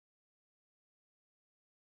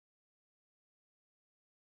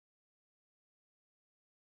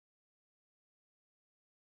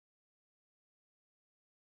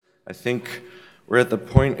I think we're at the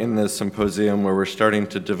point in the symposium where we're starting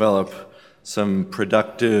to develop some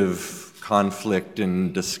productive conflict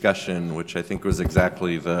and discussion, which I think was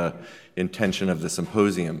exactly the intention of the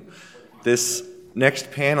symposium. This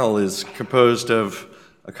next panel is composed of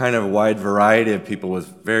a kind of wide variety of people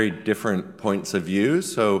with very different points of view.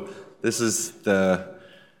 So this is,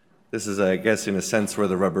 I guess, in a sense, where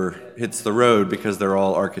the rubber hits the road, because they're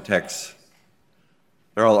all architects.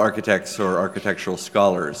 They're all architects or architectural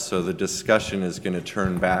scholars. So the discussion is going to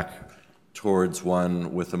turn back towards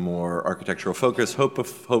one with a more architectural focus,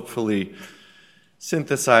 hopefully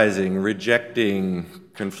synthesizing, rejecting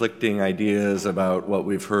conflicting ideas about what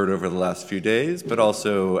we've heard over the last few days, but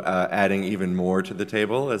also adding even more to the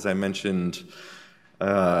table. As I mentioned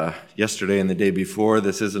yesterday and the day before,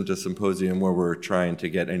 this isn't a symposium where we're trying to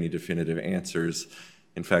get any definitive answers.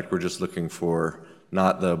 In fact, we're just looking for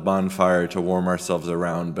not the bonfire to warm ourselves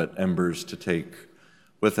around, but embers to take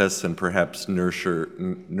with us and perhaps nourish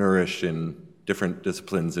in different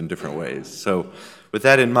disciplines in different ways. So with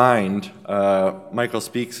that in mind, Michael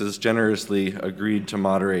Speaks has generously agreed to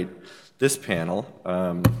moderate this panel,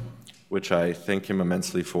 which I thank him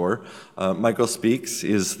immensely for. Michael Speaks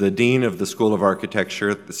is the Dean of the School of Architecture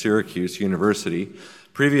at the Syracuse University.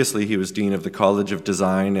 Previously, he was Dean of the College of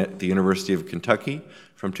Design at the University of Kentucky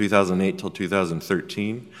from 2008 till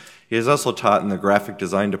 2013. He has also taught in the Graphic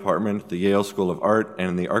Design Department at the Yale School of Art and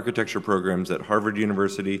in the architecture programs at Harvard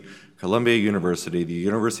University, Columbia University, the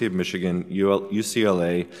University of Michigan,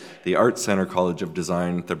 UCLA, the Art Center College of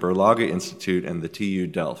Design, the Berlage Institute, and the TU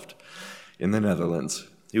Delft in the Netherlands.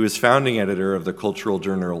 He was founding editor of the cultural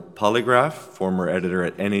journal Polygraph, former editor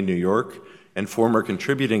at NA New York, and former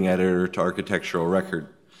contributing editor to Architectural Record.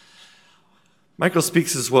 Michael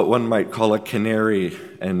Speaks is what one might call a canary,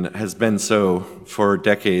 and has been so for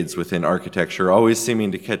decades within architecture, always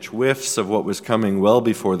seeming to catch whiffs of what was coming well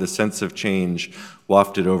before the sense of change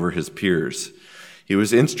wafted over his peers. He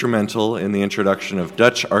was instrumental in the introduction of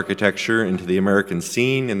Dutch architecture into the American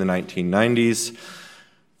scene in the 1990s,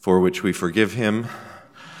 for which we forgive him,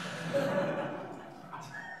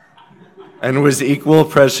 and was equally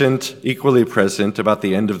present about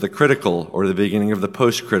the end of the critical or the beginning of the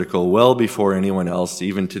post-critical, well before anyone else,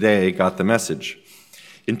 even today, got the message.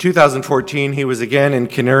 In 2014, he was again in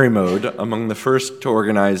canary mode, among the first to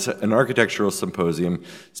organize an architectural symposium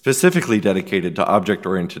specifically dedicated to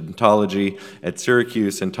object-oriented ontology at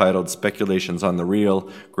Syracuse, entitled Speculations on the Real,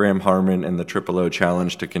 Graham Harman and the O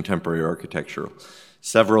Challenge to Contemporary Architecture.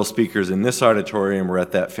 Several speakers in this auditorium were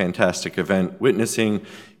at that fantastic event, witnessing,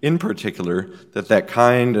 in particular, that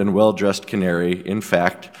kind and well-dressed canary, in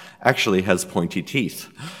fact, actually has pointy teeth.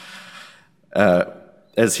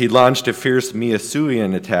 As he launched a fierce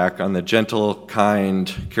Miyasuian attack on the gentle, kind,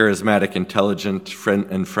 charismatic, intelligent,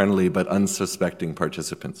 and friendly but unsuspecting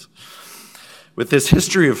participants. With this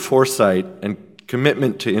history of foresight and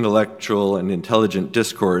commitment to intellectual and intelligent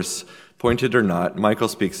discourse, pointed or not, Michael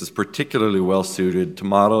Speaks is particularly well-suited to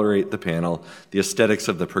moderate the panel, The Aesthetics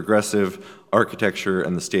of the Progressive, Architecture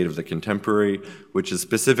and the State of the Contemporary, which is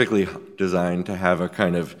specifically designed to have a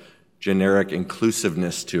kind of generic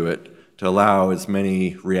inclusiveness to it, to allow as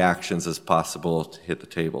many reactions as possible to hit the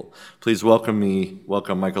table. Please welcome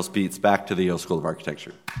Michael Speaks back to the Yale School of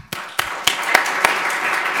Architecture.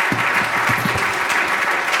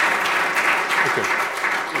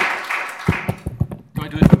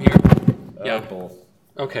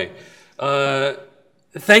 Okay.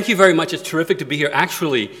 Thank you very much. It's terrific to be here.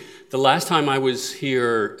 Actually, the last time I was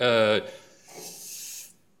here,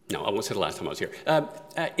 no, I won't say the last time I was here.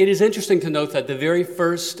 It is interesting to note that the very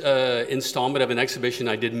first installment of an exhibition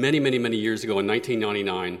I did many years ago in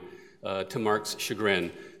 1999, to Mark's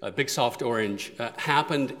chagrin, Big Soft Orange,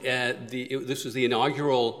 happened at this was the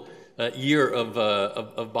inaugural year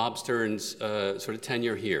of Bob Stern's sort of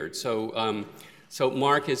tenure here. So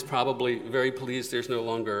Mark is probably very pleased there's no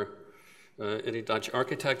longer any Dutch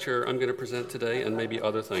architecture I'm going to present today, and maybe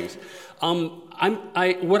other things.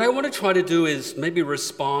 What I want to try to do is maybe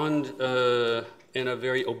respond in a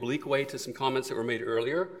very oblique way to some comments that were made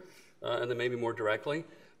earlier, and then maybe more directly.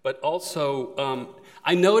 But also,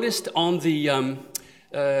 I noticed on the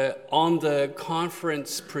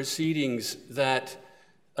conference proceedings that,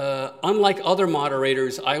 unlike other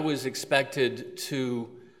moderators, I was expected to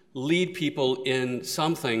lead people in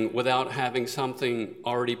something without having something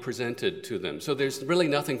already presented to them. So there's really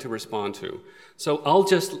nothing to respond to. So I'll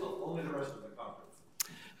just... Only the rest of the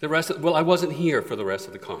conference. Well, I wasn't here for the rest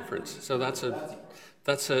of the conference, so that's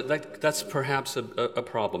perhaps a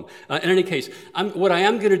problem. In any case, what I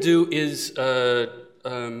am going to do is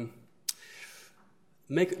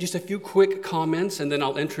make just a few quick comments, and then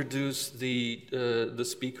I'll introduce the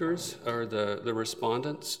speakers or the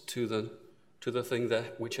respondents to the thing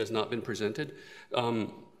which has not been presented.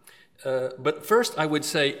 But first, I would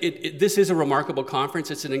say this is a remarkable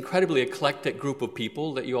conference. It's an incredibly eclectic group of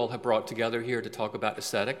people that you all have brought together here to talk about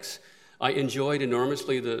aesthetics. I enjoyed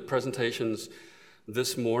enormously the presentations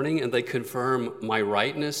this morning, and they confirm my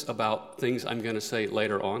rightness about things I'm going to say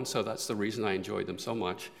later on, so that's the reason I enjoyed them so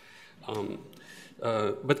much.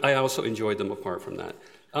 But I also enjoyed them apart from that.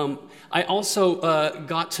 I also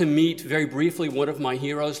got to meet very briefly one of my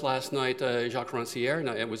heroes last night, Jacques Rensselaer, and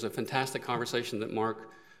it was a fantastic conversation that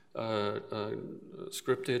Mark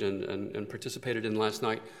scripted and participated in last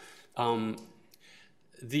night.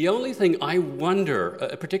 The only thing I wonder,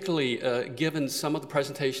 particularly given some of the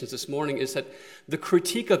presentations this morning, is that the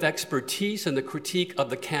critique of expertise and the critique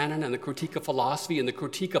of the canon and the critique of philosophy and the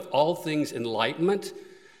critique of all things enlightenment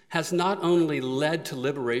has not only led to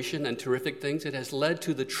liberation and terrific things, it has led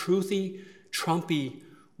to the truthy, Trumpy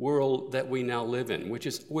world that we now live in, which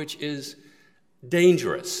is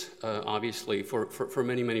dangerous, obviously, for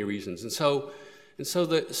many, many reasons. And so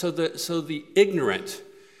the ignorant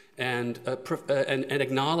and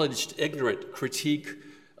acknowledged ignorant critique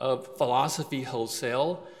of philosophy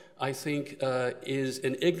wholesale, I think, is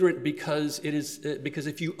an ignorant because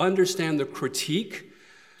if you understand the critique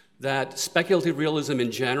that speculative realism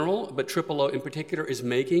in general, but Triple O in particular, is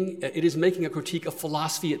making, it is making a critique of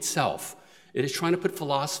philosophy itself. It is trying to put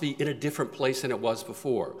philosophy in a different place than it was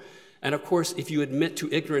before. And of course, if you admit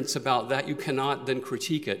to ignorance about that, you cannot then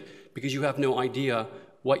critique it because you have no idea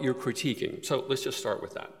what you're critiquing. So let's just start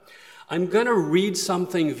with that. I'm going to read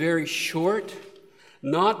something very short,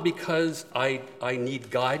 not because I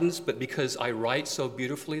need guidance, but because I write so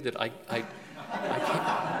beautifully that I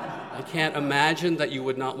can't imagine that you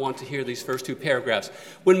would not want to hear these first two paragraphs.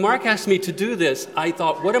 When Mark asked me to do this, I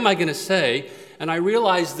thought, what am I going to say? And I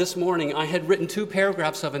realized this morning I had written 2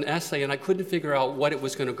 paragraphs of an essay and I couldn't figure out what it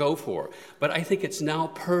was going to go for. But I think it's now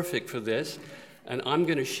perfect for this, and I'm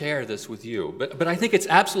going to share this with you. But I think it's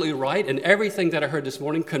absolutely right, and everything that I heard this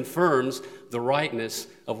morning confirms the rightness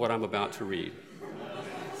of what I'm about to read.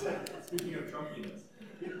 Speaking of Trumpiness.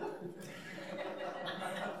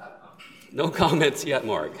 No comments yet,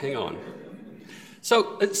 Mark. Hang on.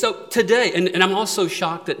 So today, and I'm also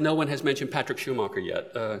shocked that no one has mentioned Patrick Schumacher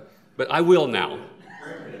yet, but I will now.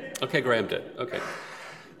 Okay, Graham did. Okay.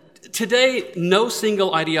 Today, no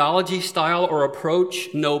single ideology, style, or approach,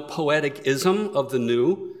 no poetic ism of the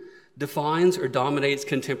new defines or dominates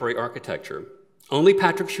contemporary architecture. Only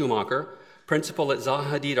Patrick Schumacher, principal at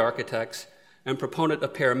Zaha Hadid Architects and proponent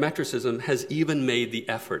of parametricism, has even made the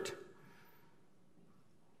effort.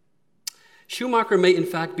 Schumacher may in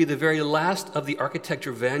fact be the very last of the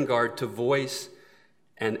architecture vanguard to voice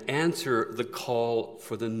and answer the call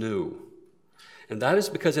for the new. And that is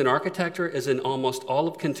because in architecture, as in almost all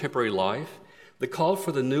of contemporary life, the call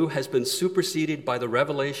for the new has been superseded by the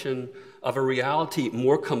revelation of a reality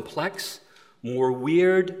more complex, more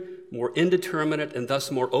weird, more indeterminate, and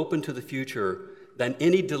thus more open to the future than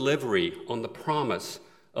any delivery on the promise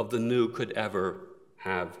of the new could ever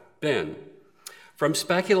have been. From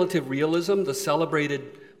speculative realism, the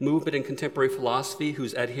celebrated movement in contemporary philosophy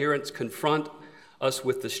whose adherents confront us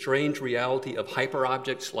with the strange reality of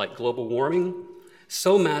hyperobjects like global warming,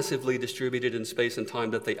 so massively distributed in space and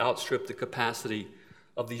time that they outstrip the capacity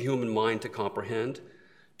of the human mind to comprehend,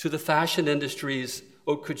 to the fashion industry's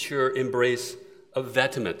haute couture embrace of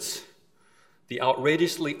vêtements, the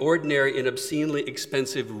outrageously ordinary and obscenely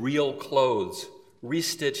expensive real clothes,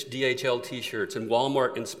 restitched DHL t-shirts and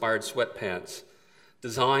Walmart-inspired sweatpants,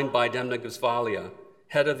 designed by Demna Gvasalia,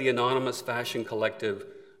 head of the anonymous fashion collective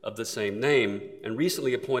of the same name, and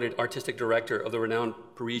recently appointed artistic director of the renowned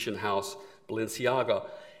Parisian house Balenciaga,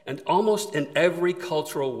 and almost in every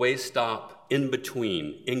cultural way stop in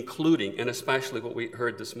between, including, and especially what we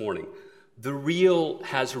heard this morning, the real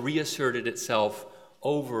has reasserted itself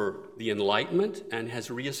over the Enlightenment and has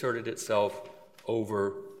reasserted itself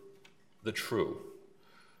over the true,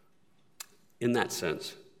 in that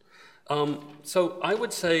sense. So I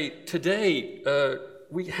would say today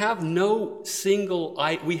we have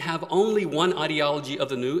we have only one ideology of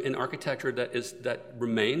the new in architecture that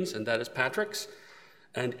remains, and that is Patrick's.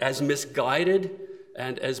 And as misguided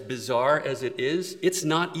and as bizarre as it is, it's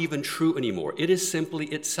not even true anymore. It is simply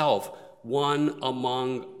itself one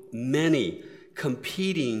among many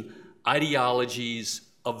competing ideologies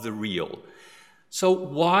of the real. So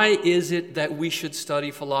why is it that we should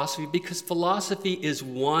study philosophy? Because philosophy is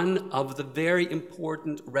one of the very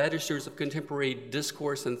important registers of contemporary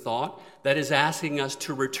discourse and thought that is asking us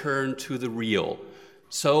to return to the real,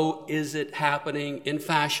 So is it happening in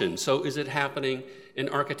fashion? So is it happening in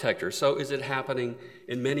architecture? So is it happening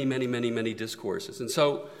in many, many, many, many discourses? And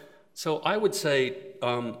so I would say,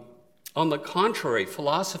 on the contrary,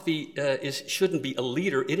 philosophy shouldn't be a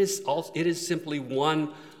leader. It is simply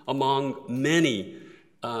one among many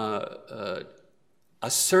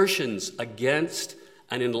assertions against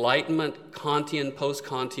an Enlightenment, Kantian,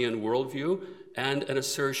 post-Kantian worldview, and an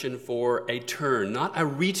assertion for a turn, not a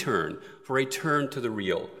return, for a turn to the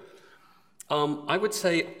real. I would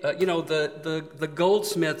say, the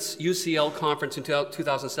Goldsmiths UCL conference in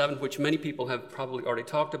 2007, which many people have probably already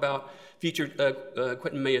talked about, featured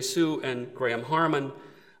Quentin Meillassoux and Graham Harman.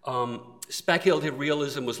 Speculative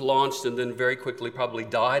realism was launched and then very quickly probably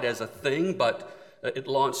died as a thing, but it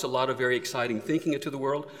launched a lot of very exciting thinking into the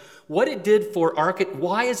world. What it did for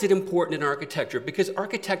why is it important in architecture? Because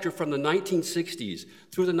architecture from the 1960s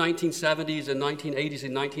through the 1970s and 1980s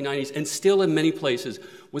and 1990s, and still in many places,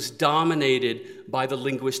 was dominated by the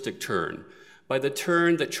linguistic turn, by the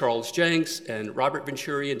turn that Charles Jenks and Robert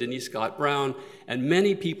Venturi and Denise Scott Brown and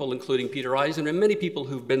many people, including Peter Eisen, and many people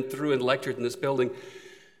who've been through and lectured in this building,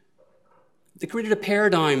 they created a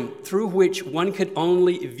paradigm through which one could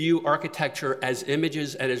only view architecture as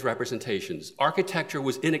images and as representations. Architecture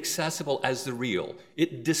was inaccessible as the real.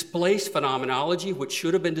 It displaced phenomenology, which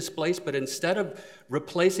should have been displaced, but instead of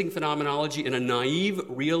replacing phenomenology in a naive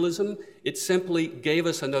realism, it simply gave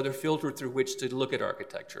us another filter through which to look at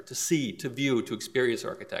architecture, to see, to view, to experience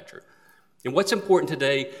architecture. And what's important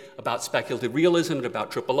today about speculative realism and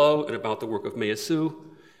about O and about the work of Meillassoux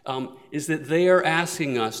is that they are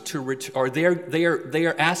asking us they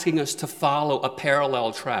are asking us to follow a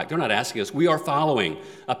parallel track. They're not asking us. We are following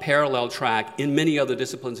a parallel track in many other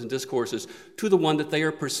disciplines and discourses to the one that they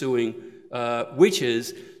are pursuing, which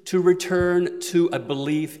is to return to a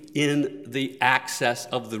belief in the access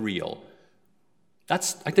of the real. I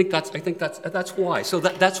think that's why. So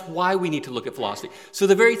that's why we need to look at philosophy. So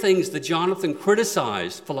the very things that Jonathan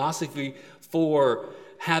criticized philosophy for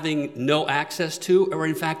having no access to are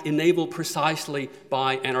in fact enabled precisely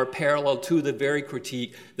by and are parallel to the very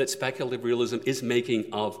critique that speculative realism is making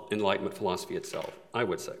of Enlightenment philosophy itself, I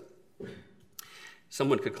would say.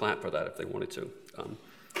 Someone could clap for that if they wanted to.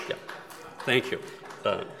 Yeah, thank you.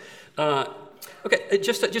 Okay,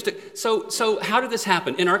 so how did this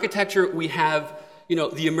happen? In architecture, we have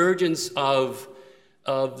the emergence of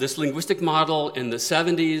this linguistic model in the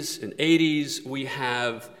 70s and 80s. We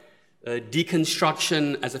have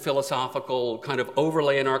deconstruction as a philosophical kind of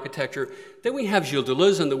overlay in architecture. Then we have Gilles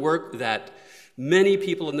Deleuze and the work that many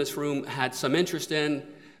people in this room had some interest in,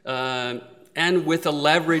 and with the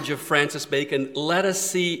leverage of Francis Bacon, let us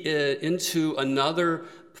see into another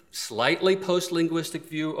slightly post-linguistic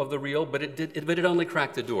view of the real, but it only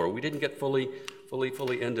cracked the door. We didn't get fully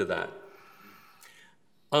into that.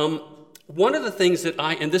 One of the things that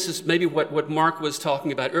and this is maybe what Mark was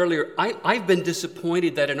talking about earlier, I've been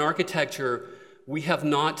disappointed that in architecture we have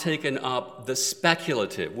not taken up the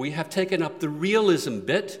speculative. We have taken up the realism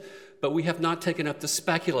bit, but we have not taken up the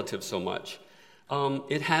speculative so much.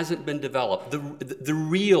 It hasn't been developed. The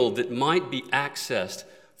real that might be accessed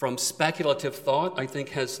from speculative thought, I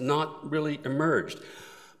think, has not really emerged.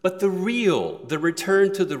 But the real, the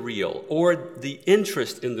return to the real, or the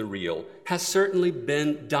interest in the real, has certainly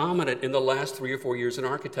been dominant in the last 3 or 4 years in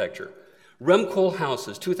architecture. Rem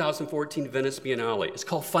Koolhaas's 2014 Venice Biennale is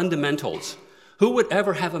called Fundamentals. Who would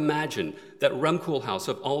ever have imagined that Rem Koolhaas,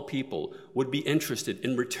 of all people, would be interested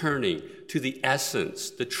in returning to the essence,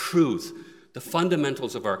 the truth, the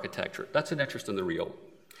fundamentals of architecture? That's an interest in the real.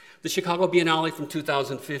 The Chicago Biennale from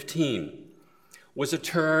 2015 was a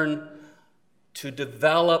turn to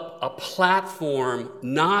develop a platform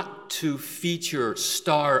not to feature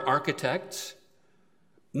star architects,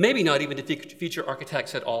 maybe not even to feature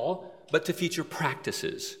architects at all, but to feature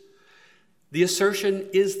practices. The assertion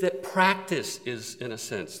is that practice is, in a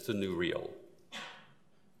sense, the new real.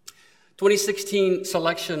 2016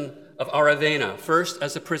 selection of Albena, first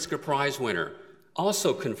as a Pritzker Prize winner,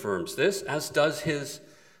 also confirms this, as does his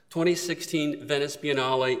 2016 Venice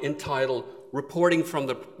Biennale entitled Reporting from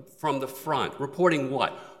the Front. Reporting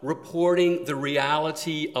what? Reporting the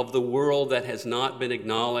reality of the world that has not been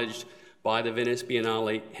acknowledged by the Venice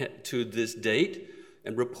Biennale to this date,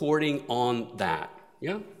 and reporting on that.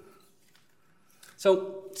 Yeah?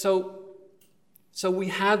 So we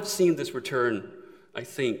have seen this return, I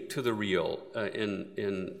think, to the real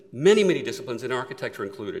in many, many disciplines, in architecture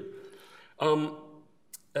included.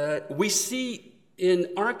 We see in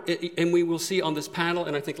art, and we will see on this panel,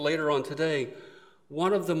 and I think later on today,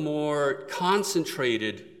 one of the more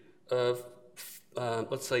concentrated,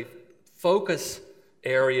 let's say, focus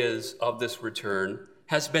areas of this return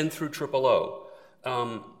has been through O.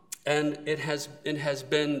 And it has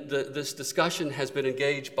been, this discussion has been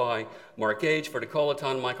engaged by Mark Gage, Ferdy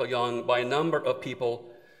Colaton, Michael Young, by a number of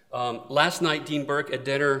people. Last night, Dean Burke at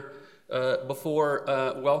dinner, before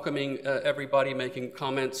welcoming everybody, making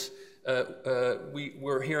comments, we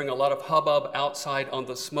were hearing a lot of hubbub outside on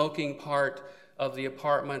the smoking part of the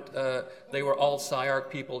apartment. They were all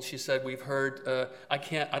SCI-Arc people. She said, "We've heard.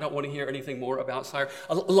 I don't want to hear anything more about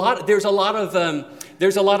SCI-Arc." There's a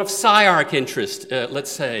lot of SCI-Arc interest,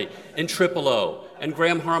 let's say, in O. And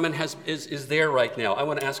Graham Harmon is there right now. I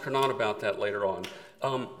want to ask Hernan about that later on.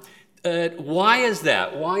 Why is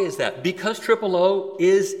that? Why is that? Because O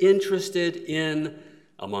is interested in,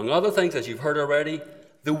 among other things, as you've heard already,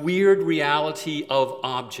 the weird reality of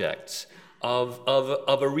objects. Of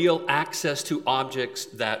a real access to objects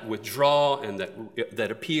that withdraw and that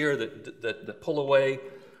appear, that pull away.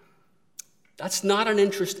 That's not an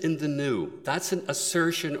interest in the new. That's an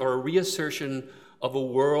assertion or a reassertion of a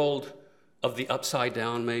world of the upside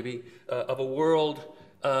down, maybe, of a world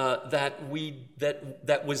that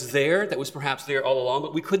was there, that was perhaps there all along,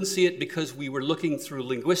 but we couldn't see it because we were looking through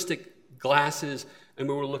linguistic glasses and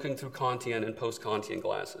we were looking through Kantian and post-Kantian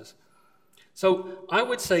glasses. So I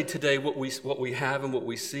would say today what we have and what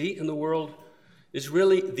we see in the world is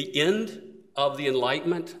really the end of the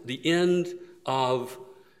Enlightenment, the end of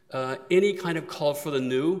any kind of call for the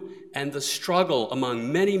new, and the struggle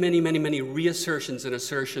among many reassertions and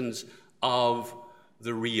assertions of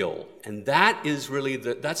the real. And that is really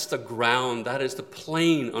that's the ground, that is the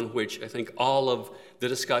plane on which I think all of the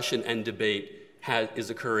discussion and debate is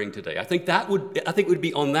occurring today. I think it would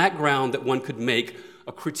be on that ground that one could make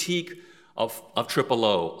a critique of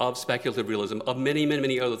O, of speculative realism, of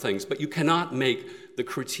many other things. But you cannot make the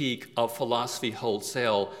critique of philosophy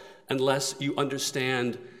wholesale unless you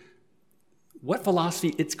understand what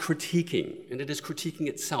philosophy it's critiquing, and it is critiquing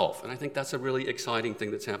itself. And I think that's a really exciting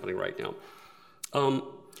thing that's happening right now.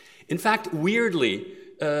 In fact, weirdly,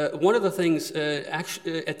 one of the things at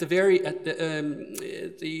the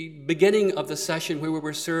beginning of the session where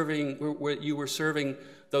you were serving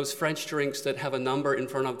those French drinks that have a number in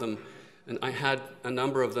front of them. And I had a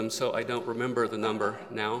number of them, so I don't remember the number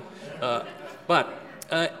now. But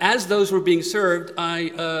as those were being served, I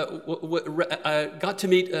got to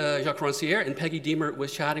meet Jacques Rensselaer, and Peggy Deemer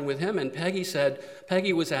was chatting with him, and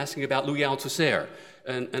Peggy was asking about Louis Althusser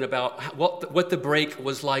and about what the break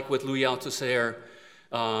was like with Louis Althusser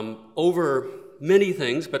over many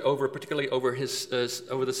things, but particularly over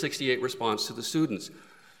the '68 response to the students.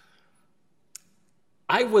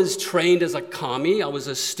 I was trained as a commie. I was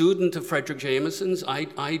a student of Frederick Jameson's. I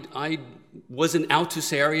was an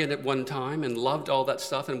Althusserian at one time and loved all that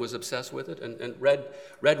stuff and was obsessed with it and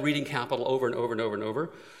read Reading Capital over and over and over and over.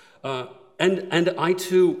 And I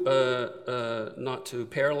too, not to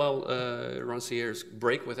parallel Rensselaer's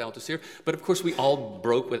break with Althusser, but of course we all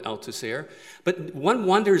broke with Althusser. But one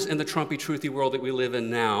wonders in the Trumpy, truthy world that we live in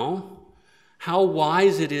now, how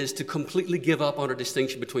wise it is to completely give up on a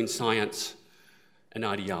distinction between science and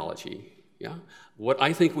ideology. Yeah, what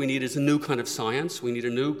I think we need is a new kind of science. We need a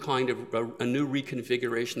new kind of a new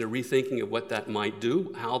reconfiguration, a rethinking of what that might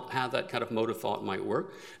do, how that kind of mode of thought might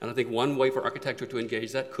work. And I think one way for architecture to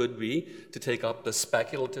engage that could be to take up the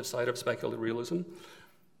speculative side of speculative realism.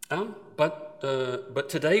 But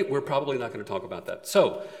today we're probably not going to talk about that.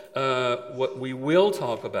 So what we will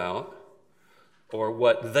talk about, or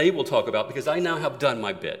what they will talk about, because I now have done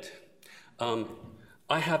my bit.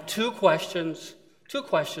 I have two questions,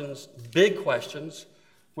 big questions,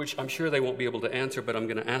 which I'm sure they won't be able to answer, but I'm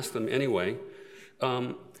going to ask them anyway.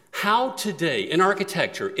 How today, in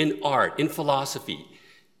architecture, in art, in philosophy,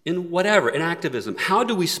 in whatever, in activism, how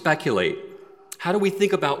do we speculate? How do we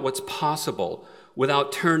think about what's possible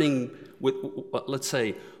without turning, let's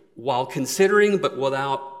say, while considering, but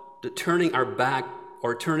without turning our back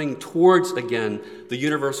or turning towards, again, the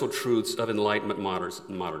universal truths of Enlightenment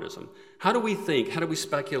modernism? How do we think, how do we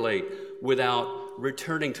speculate without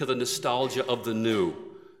returning to the nostalgia of the new,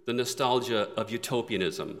 the nostalgia of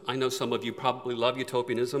utopianism? I know some of you probably love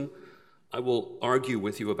utopianism. I will argue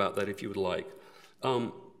with you about that if you would like.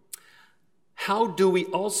 How do we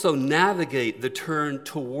also navigate the turn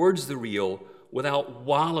towards the real without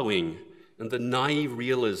wallowing in the naive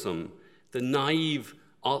realism, the naive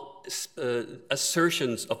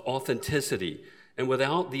assertions of authenticity, and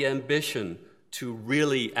without the ambition to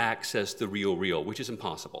really access the real, which is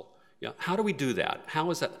impossible? Yeah, how do we do that?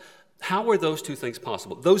 How are those two things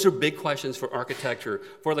possible? Those are big questions for architecture,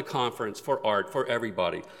 for the conference, for art, for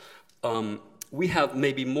everybody. We have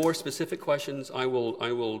maybe more specific questions I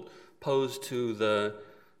will pose to the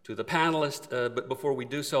to the panelists, but before we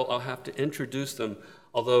do so, I'll have to introduce them.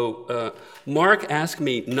 Although Mark asked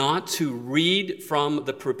me not to read from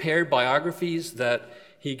the prepared biographies that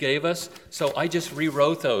he gave us, so I just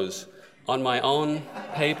rewrote those on my own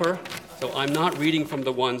paper. So I'm not reading from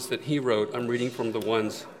the ones that he wrote, I'm reading from the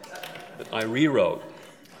ones that I rewrote,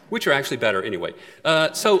 which are actually better anyway.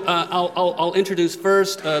 I'll introduce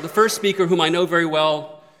first the first speaker, whom I know very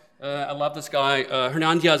well. I love this guy,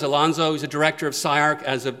 Hernan Diaz Alonso. He's a director of SCI-Arc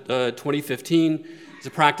as of 2015. He's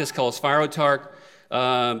a practice called Spyrotarch.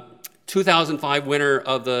 2005 winner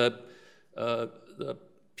of the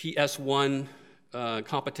PS1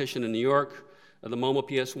 competition in New York, the MoMA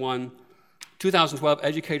PS1. 2012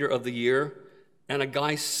 Educator of the Year, and a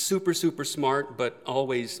guy super, super smart, but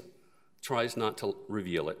always tries not to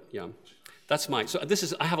reveal it. Yeah, that's mine. So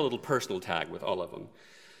I have a little personal tag with all of them.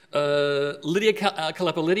 Lydia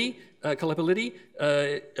Kallipoliti,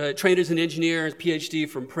 trained as an engineer, PhD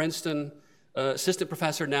from Princeton, assistant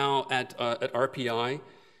professor now at RPI.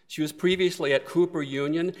 She was previously at Cooper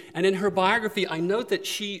Union, and in her biography, I note that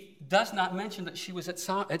she does not mention that she was at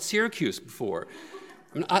Syracuse before.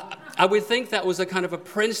 I mean, I would think that was a kind of a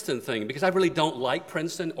Princeton thing, because I really don't like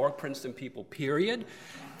Princeton or Princeton people, period.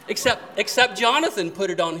 Except Jonathan put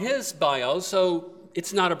it on his bio, so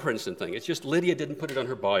it's not a Princeton thing. It's just Lydia didn't put it on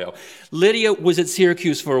her bio. Lydia was at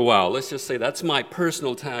Syracuse for a while. Let's just say that's my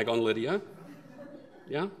personal tag on Lydia.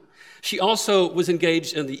 Yeah? She also was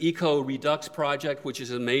engaged in the Eco Redux project, which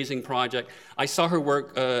is an amazing project. I saw her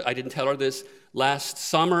work, I didn't tell her this, last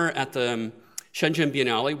summer at the Shenzhen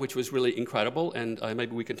Biennale, which was really incredible, and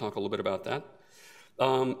maybe we can talk a little bit about that.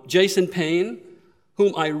 Jason Payne,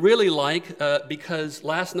 whom I really like because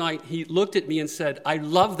last night he looked at me and said, "I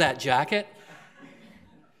love that jacket,"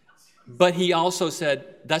 but he also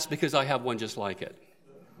said, "That's because I have one just like it."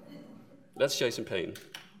 That's Jason Payne.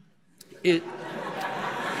 He's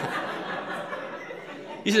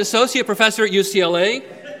an associate professor at UCLA.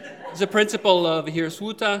 He's a principal of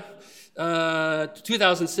Hirsuta.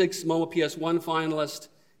 2006 MoMA PS1 finalist.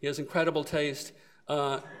 He has incredible taste.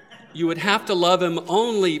 You would have to love him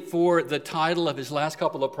only for the title of his last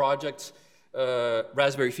couple of projects,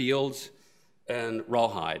 Raspberry Fields and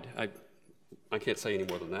Rawhide. I can't say any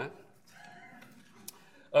more than that.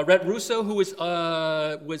 Rhett Russo, who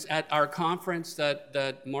was at our conference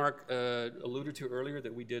that Mark alluded to earlier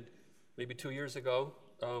that we did maybe 2 years ago.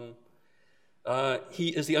 He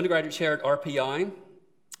is the undergraduate chair at RPI.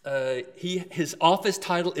 His office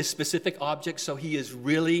title is Specific Objects, so he is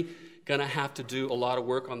really going to have to do a lot of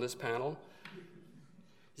work on this panel.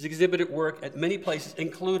 He's exhibited work at many places,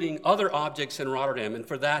 including other objects in Rotterdam, and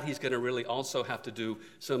for that he's going to really also have to do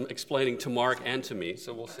some explaining to Mark and to me,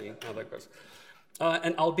 so we'll see how that goes.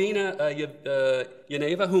 And Albena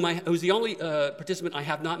Yaneva, who's the only participant I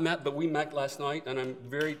have not met, but we met last night, and I'm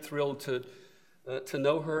very thrilled to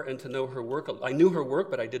know her and to know her work. I knew her work,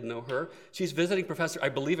 but I didn't know her. She's visiting professor, I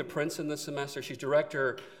believe, at Princeton this semester. She's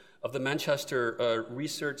director of the Manchester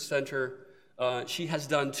Research Center. She has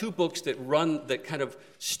done 2 books that kind of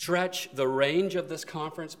stretch the range of this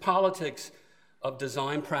conference: Politics of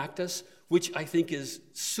Design Practice, which I think is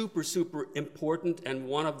super, super important and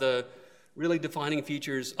one of the really defining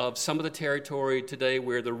features of some of the territory today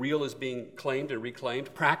where the real is being claimed and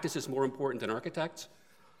reclaimed. Practice is more important than architects.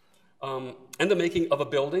 And the making of a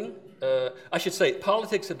building. I should say,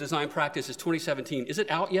 Politics of Design Practice is 2017. Is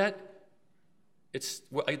it out yet? This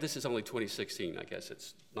is only 2016, I guess.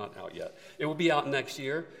 It's not out yet. It will be out next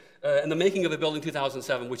year. And the making of a building,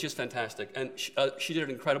 2007, which is fantastic. And she did an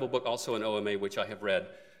incredible book also in OMA, which I have read.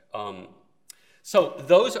 So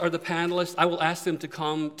those are the panelists. I will ask them to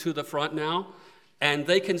come to the front now. And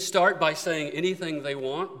they can start by saying anything they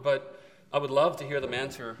want, but I would love to hear them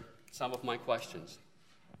answer some of my questions.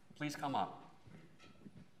 Please come up.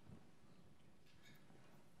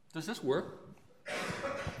 Does this work?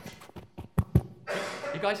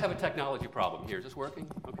 You guys have a technology problem here. Is this working?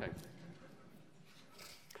 Okay.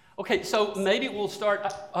 Okay, so maybe we'll start.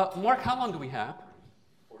 Mark, how long do we have?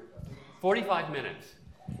 45 minutes.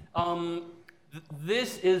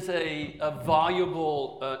 This is a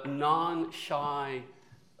valuable, non-shy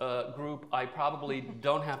group. I probably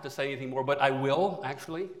don't have to say anything more, but I will,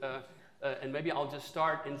 actually. And maybe I'll just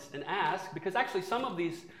start and ask, because actually some of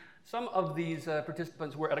these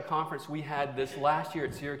participants were at a conference we had this last year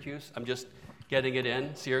at Syracuse. I'm just getting it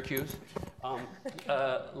in, Syracuse.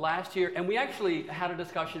 Last year, and we actually had a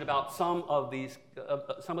discussion about some of these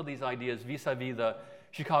ideas vis-a-vis the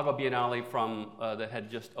Chicago Biennale that had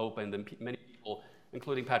just opened, and many people,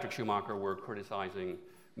 including Patrick Schumacher, were criticizing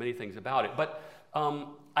many things about it. But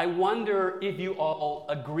I wonder if you all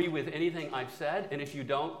agree with anything I've said, and if you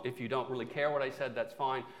don't really care what I said, that's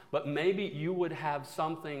fine. But maybe you would have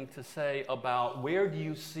something to say about where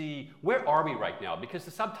are we right now? Because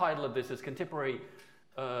the subtitle of this is contemporary,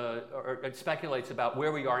 or it speculates about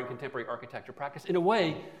where we are in contemporary architecture practice. In a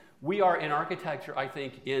way, we are in architecture, I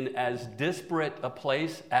think, in as disparate a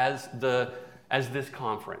place as this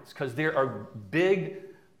conference, because there are big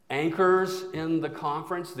anchors in the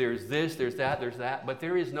conference. There's this, there's that, but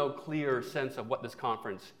there is no clear sense of what this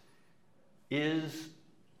conference is,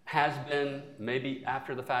 has been, maybe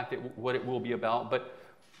after the fact, what it will be about. But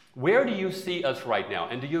where do you see us right now?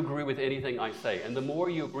 And do you agree with anything I say? And the more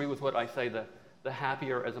you agree with what I say, the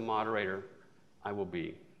happier as a moderator I will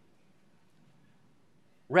be.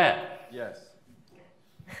 Rhett? Yes.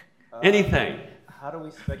 Anything? How do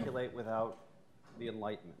we speculate without the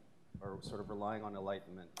Enlightenment, or sort of relying on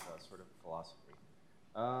Enlightenment sort of philosophy?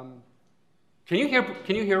 Can you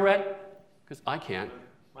hear Rhett? Because I can't.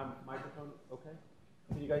 My microphone, okay?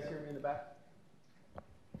 Can you guys hear me in the back?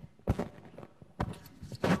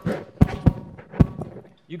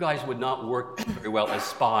 You guys would not work very well as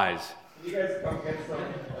spies. Can you guys come get some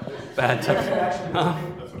of this? Bad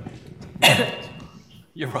times.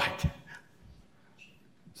 You're right.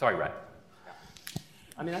 Sorry, Rhett.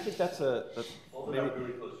 I mean, I think that's Hold it up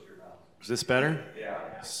really close to your mouth. Is this better? Yeah.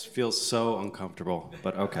 This feels so uncomfortable,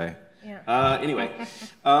 but okay. Yeah. Anyway,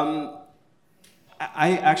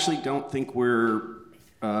 I actually don't think we're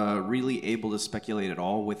really able to speculate at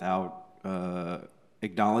all without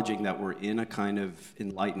acknowledging that we're in a kind of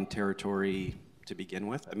enlightened territory to begin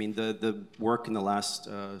with. I mean, the work in the last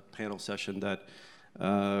panel session that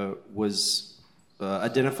was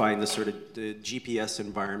identifying the sort of the GPS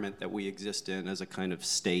environment that we exist in as a kind of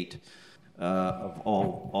state of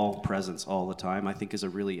all presence all the time, I think is a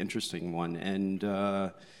really interesting one. And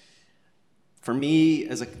for me,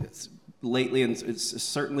 lately, and it's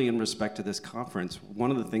certainly in respect to this conference,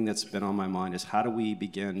 one of the things that's been on my mind is how do we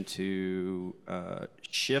begin to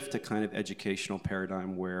shift a kind of educational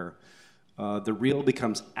paradigm where the real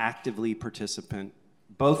becomes actively participant,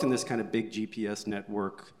 both in this kind of big GPS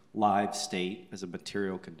network live state as a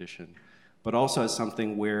material condition, but also as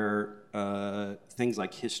something where things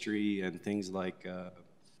like history and things like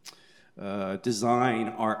design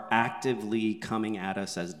are actively coming at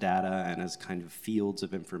us as data and as kind of fields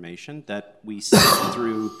of information that we see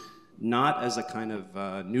through not as a kind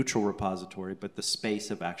of neutral repository, but the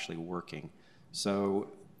space of actually working. So,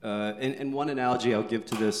 and one analogy I'll give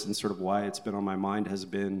to this and sort of why it's been on my mind has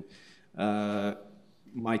been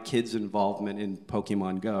my kids' involvement in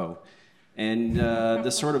Pokemon Go. And the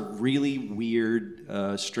sort of really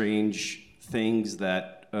weird, strange things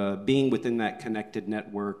that being within that connected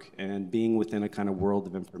network and being within a kind of world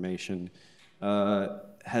of information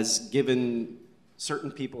has given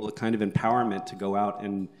certain people a kind of empowerment to go out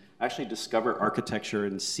and actually discover architecture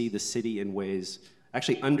and see the city in ways,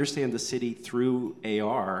 actually understand the city through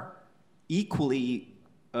AR, equally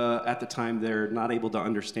at the time they're not able to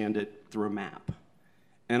understand it through a map.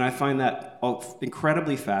 And I find that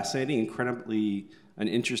incredibly fascinating, incredibly an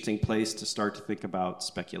interesting place to start to think about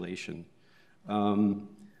speculation.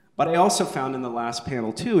 But I also found in the last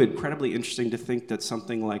panel, too, incredibly interesting to think that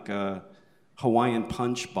something like a Hawaiian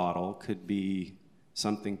punch bottle could be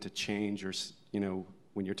something to change, or, you know,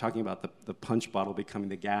 when you're talking about the punch bottle becoming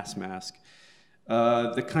the gas mask,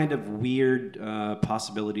 the kind of weird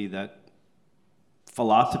possibility that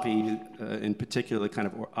philosophy, in particular, the kind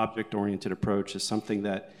of object-oriented approach, is something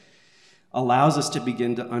that allows us to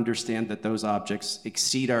begin to understand that those objects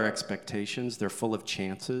exceed our expectations, they're full of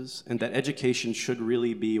chances, and that education should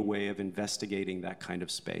really be a way of investigating that kind of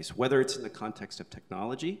space, whether it's in the context of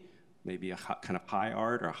technology, maybe a kind of high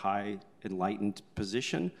art or high enlightened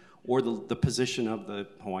position, or the position of the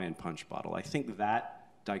Hawaiian punch bottle. I think that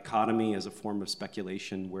dichotomy as a form of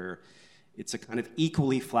speculation where it's a kind of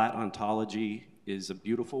equally flat ontology is a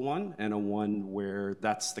beautiful one, and a one where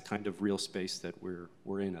that's the kind of real space that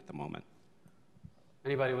we're in at the moment.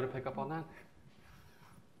 Anybody want to pick up on that?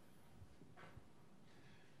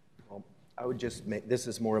 Well, I would just make, this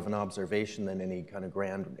is more of an observation than any kind of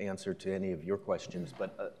grand answer to any of your questions,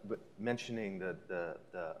 but mentioning the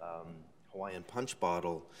Hawaiian punch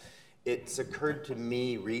bottle, it's occurred to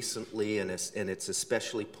me recently, and it's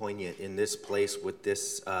especially poignant in this place with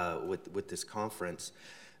this conference,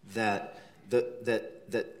 that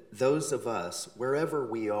those of us, wherever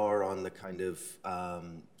we are on the kind of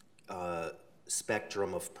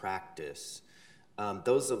spectrum of practice,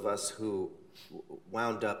 those of us who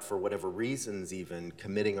wound up, for whatever reasons even,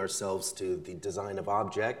 committing ourselves to the design of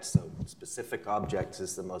objects. So specific objects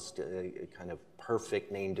is the most kind of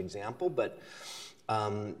perfect named example, but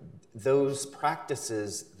those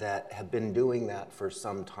practices that have been doing that for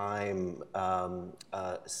some time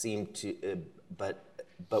seem to,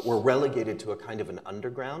 but were relegated to a kind of an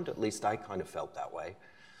underground. At least I kind of felt that way.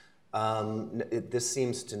 This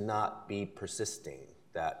seems to not be persisting,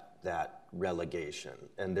 that relegation.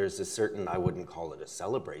 And there's a certain, I wouldn't call it a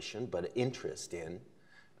celebration, but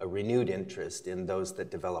a renewed interest in those that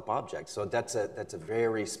develop objects. So that's a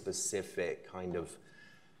very specific kind of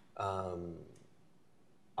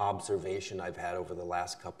observation I've had over the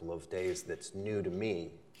last couple of days that's new to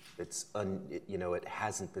me. It's, it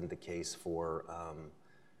hasn't been the case for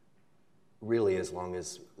really as long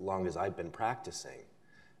as I've been practicing,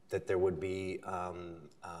 that there would be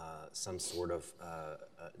some sort of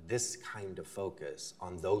this kind of focus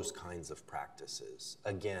on those kinds of practices.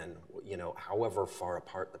 Again, however far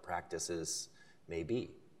apart the practices may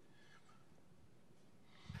be.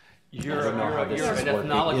 You're an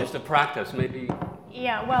ethnologist of practice, maybe.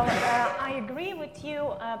 Yeah, well, I agree with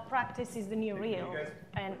you. Practice is the new real.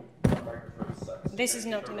 And this is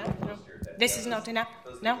not enough? No. This is not enough?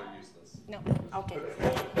 No? No? Okay.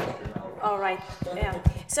 All right. Yeah.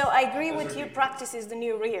 So I agree with you. Practice is the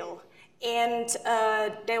new real. And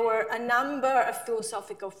there were a number of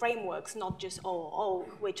philosophical frameworks, not just all,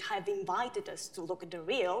 which have invited us to look at the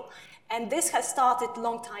real. And this has started a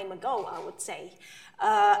long time ago, I would say.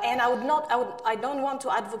 And I don't want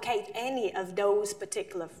to advocate any of those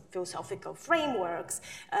particular philosophical frameworks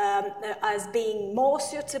as being more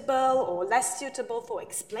suitable or less suitable for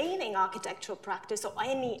explaining architectural practice or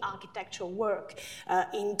any architectural work.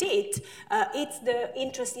 Indeed, it's the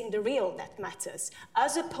interest in the real that matters,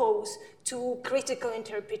 as opposed to critical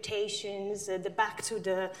interpretations, back to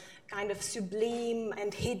the kind of sublime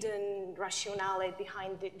and hidden rationale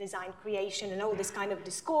behind the design creation and all this kind of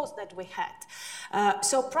discourse that we had.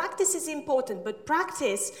 So practice is important, but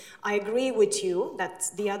practice, I agree with you,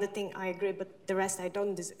 that's the other thing I agree, but the rest I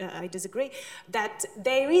disagree, that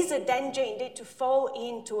there is a danger indeed to fall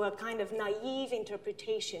into a kind of naive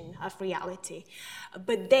interpretation of reality.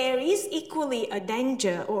 But there is equally a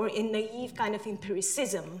danger or a naive kind of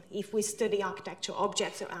empiricism if we study architectural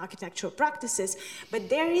objects or architectural practices, but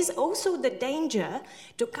there is also the danger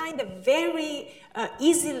to kind of very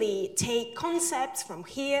easily take concepts from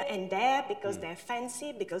here and there because they're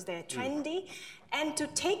fancy, because they're trendy, and to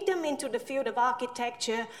take them into the field of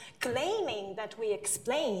architecture, claiming that we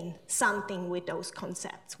explain something with those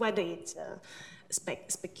concepts, whether it's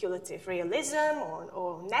speculative realism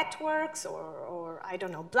or networks or I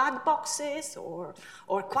don't know, black boxes or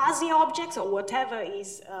quasi-objects or whatever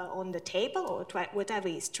is on the table or whatever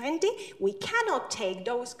is trendy. We cannot take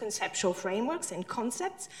those conceptual frameworks and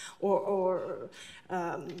concepts or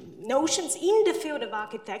notions in the field of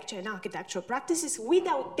architecture and architectural practices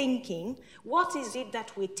without thinking what is it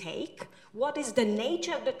that we take, what is the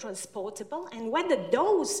nature of the transportable, and whether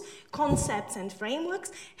those concepts and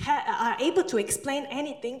frameworks are able to explain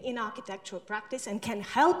anything in architectural practice and can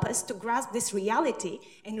help us to grasp this reality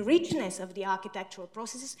and richness of the architectural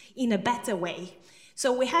processes in a better way.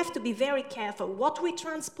 So we have to be very careful what we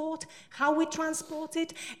transport, how we transport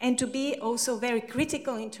it, and to be also very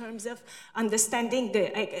critical in terms of understanding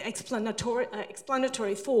the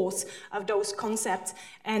explanatory force of those concepts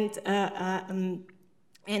and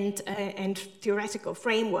theoretical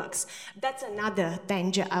frameworks. That's another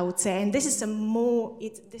danger, I would say, and this is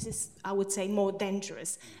I would say, more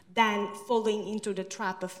dangerous than falling into the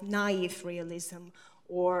trap of naive realism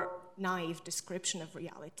or naive description of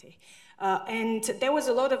reality. And there was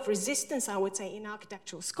a lot of resistance, I would say, in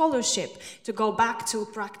architectural scholarship to go back to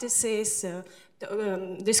practices,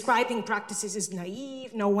 describing practices as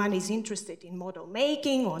naive. No one is interested in model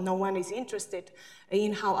making, or no one is interested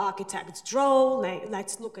in how architects draw.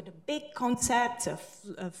 Let's look at the big concept of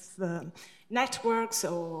networks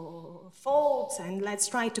or folds, and let's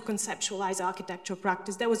try to conceptualize architectural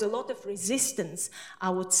practice. There was a lot of resistance,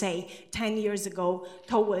 I would say, 10 years ago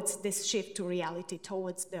towards this shift to reality,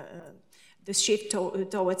 towards the shift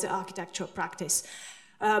towards architectural practice.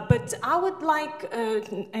 But I would like,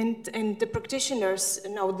 and the practitioners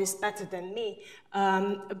know this better than me,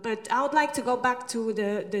 but I would like to go back to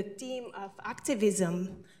the theme of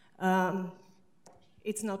activism.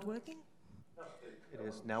 It's not working? It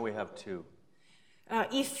is. Now we have two.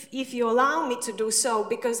 If you allow me to do so,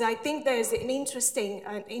 because I think there's an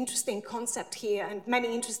interesting concept here and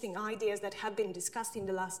many interesting ideas that have been discussed in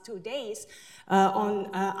the last 2 days on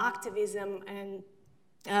activism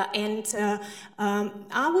I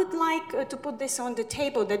would like to put this on the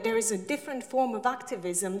table, that there is a different form of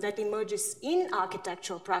activism that emerges in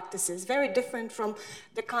architectural practices, very different from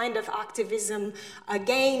the kind of activism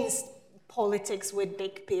against politics with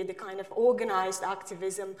big P, the kind of organized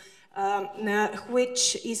activism,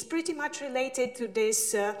 which is pretty much related to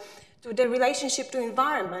this, to the relationship to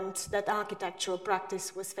environment that architectural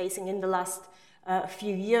practice was facing in the last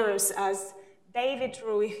few years. As David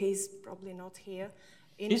Rui, he's probably not here,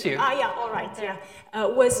 he's here. Ah, yeah, all right, yeah.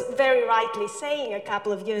 Was very rightly saying a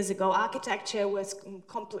couple of years ago, architecture was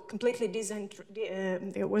completely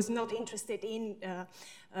was not interested in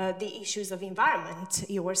the issues of environment,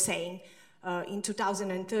 you were saying, in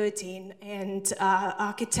 2013. And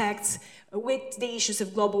architects, with the issues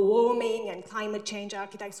of global warming and climate change,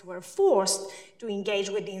 architects were forced to engage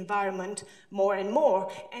with the environment more and more.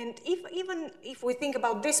 And even if we think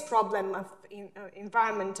about this problem of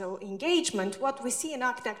environmental engagement, what we see in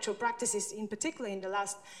architectural practices, in particular in the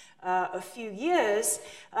last a few years,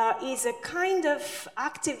 is a kind of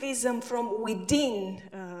activism from within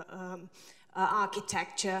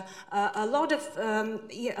architecture. A lot of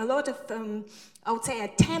I would say,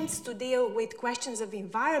 attempts to deal with questions of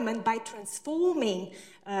environment by transforming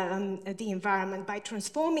the environment, by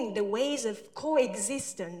transforming the ways of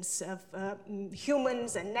coexistence of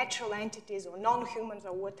humans and natural entities, or non-humans,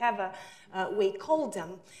 or whatever we call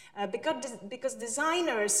them. Because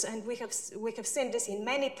designers, and we have seen this in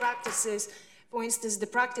many practices, for instance, the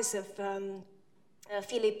practice of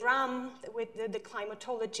Philip Ram with the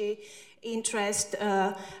climatology interest,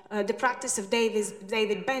 the practice of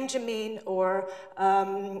David Benjamin, or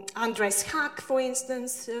Andres Hack, for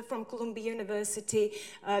instance, from Columbia University,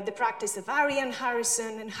 the practice of Ariane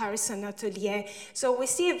Harrison and Harrison Atelier. So we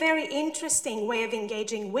see a very interesting way of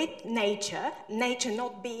engaging with nature, nature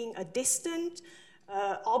not being a distant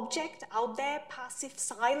object out there, passive,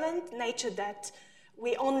 silent, nature that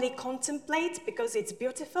we only contemplate because it's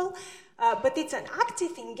beautiful, but it's an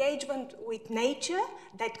active engagement with nature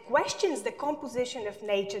that questions the composition of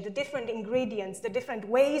nature, the different ingredients, the different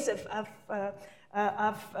ways of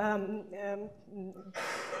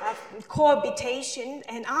cohabitation,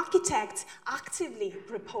 and architects actively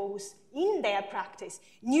propose in their practice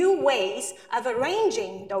new ways of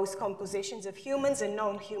arranging those compositions of humans and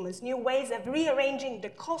non-humans, new ways of rearranging the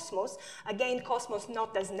cosmos, again, cosmos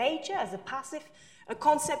not as nature, as a passive a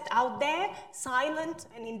concept out there, silent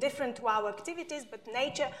and indifferent to our activities, but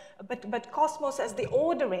nature, but cosmos as the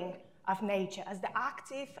ordering of nature, as the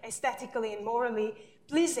active, aesthetically and morally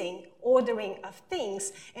pleasing ordering of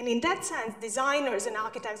things. And in that sense, designers and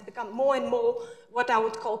architects become more and more what I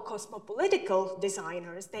would call cosmopolitical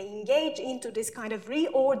designers. They engage into this kind of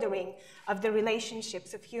reordering of the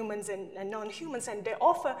relationships of humans and non-humans, and they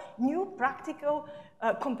offer new practical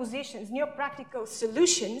compositions, new practical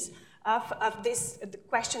solutions of this the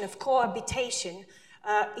question of cohabitation,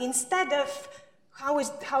 instead of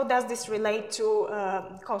how does this relate to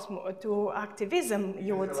to activism?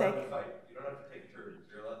 You would say. You don't have to take turns.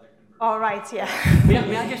 You're allowed to converse. All right, yeah.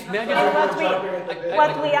 May I just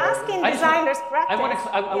what we ask in designers' practice.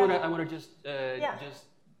 I want to just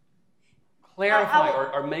clarify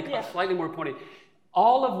or make a slightly more pointed.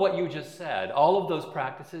 All of what you just said, all of those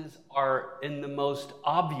practices are in the most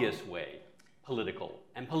obvious way political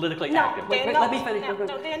and politically active. Wait, let me finish.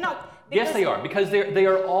 No, they're not. Yes, they are, because they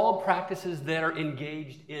are all practices that are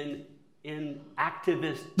engaged in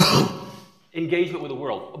activist engagement with the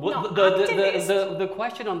world. No, the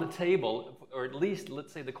question on the table, or at least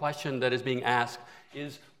let's say the question that is being asked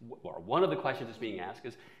is, or one of the questions that's being asked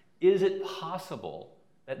is it possible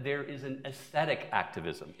that there is an aesthetic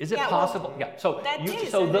activism? Is it possible? So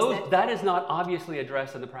that is not obviously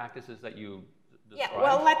addressed in the practices that you. Yeah,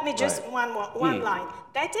 well, let me just one line.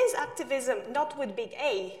 That is activism, not with big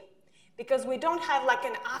A, because we don't have like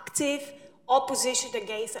an active opposition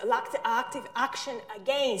against, active action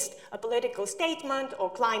against a political statement or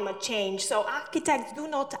climate change. So architects do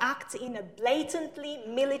not act in a blatantly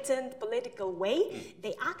militant political way.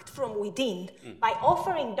 They act from within by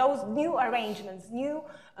offering those new arrangements, new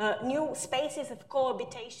spaces of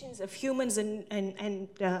cohabitations of humans and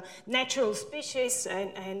natural species,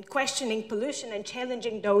 and questioning pollution and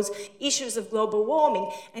challenging those issues of global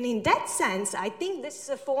warming. And in that sense, I think this is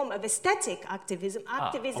a form of aesthetic activism,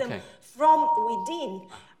 from within,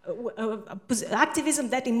 activism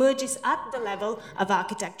that emerges at the level of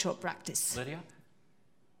architectural practice. Lydia?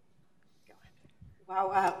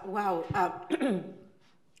 Wow.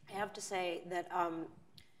 I have to say that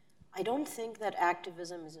I don't think that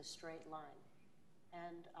activism is a straight line.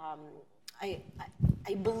 And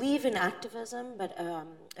I believe in activism, but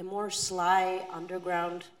a more sly,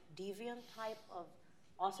 underground, deviant type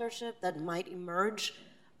authorship that might emerge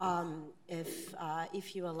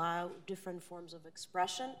if you allow different forms of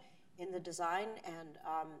expression in the design. And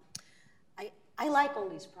I like all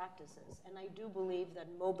these practices, and I do believe that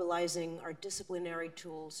mobilizing our disciplinary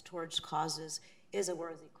tools towards causes is a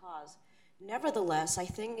worthy cause. Nevertheless, I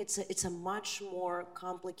think it's a much more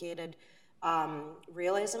complicated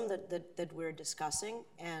realism that we're discussing,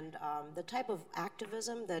 and the type of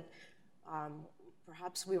activism that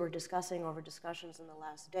perhaps we were discussing over discussions in the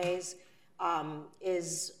last days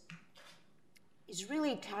is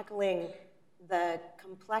really tackling the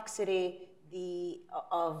complexity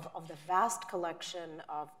of the vast collection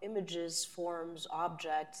of images, forms,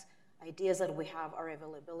 objects, ideas that we have, our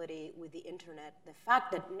availability with the internet, the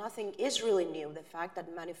fact that nothing is really new, the fact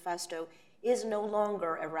that manifesto is no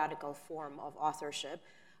longer a radical form of authorship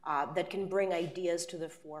that can bring ideas to the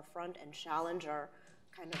forefront and challenge our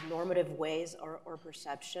kind of normative ways or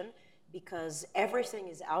perception, because everything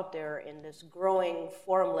is out there in this growing,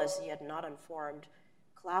 formless yet not informed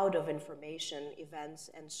cloud of information, events,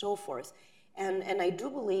 and so forth. And I do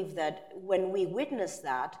believe that when we witness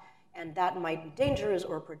that, and that might be dangerous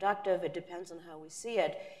or productive, it depends on how we see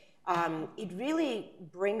it, it really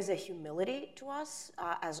brings a humility to us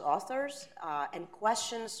as authors and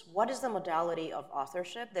questions what is the modality of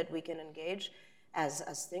authorship that we can engage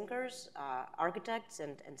as thinkers, architects,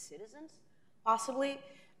 and citizens, possibly,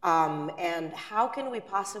 and how can we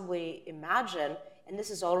possibly imagine, and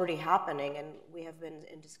this is already happening, and we have been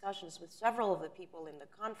in discussions with several of the people in the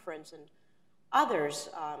conference and others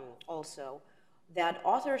also, that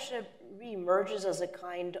authorship reemerges as a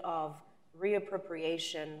kind of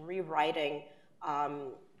reappropriation, rewriting,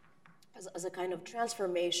 as a kind of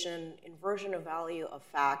transformation, inversion of value of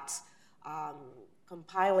facts,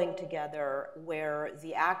 compiling together, where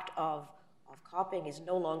the act of copying is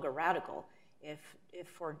no longer radical. If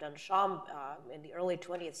for Duchamp in the early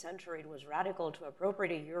 20th century it was radical to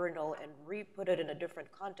appropriate a urinal and re-put it in a different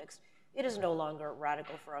context, it is no longer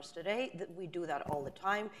radical for us today. We do that all the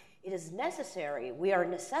time. It is necessary. We are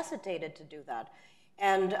necessitated to do that.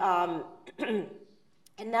 And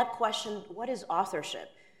and that question, what is authorship?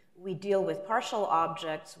 We deal with partial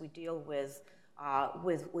objects. We deal with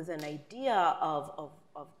an idea of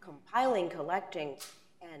compiling, collecting,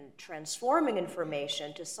 and transforming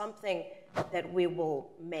information to something that we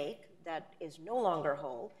will make that is no longer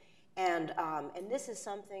whole. And this is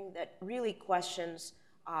something that really questions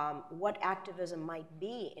what activism might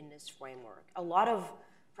be in this framework. A lot of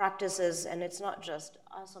practices, and it's not just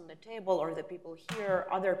us on the table or the people here,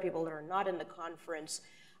 other people that are not in the conference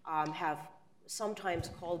have sometimes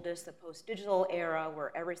called this the post-digital era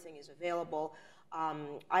where everything is available.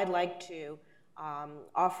 I'd like to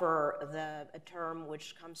offer a term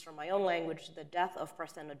which comes from my own language, the death of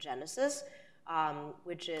parthenogenesis,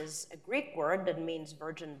 which is a Greek word that means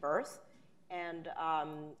virgin birth. And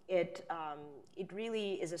it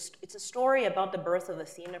really is it's a story about the birth of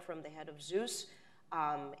Athena from the head of Zeus,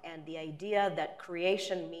 and the idea that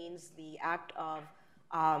creation means the act of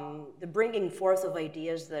the bringing forth of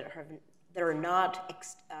ideas that are not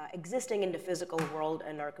existing in the physical world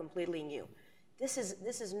and are completely new. This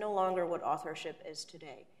is no longer what authorship is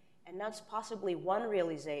today, and that's possibly one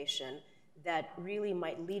realization that really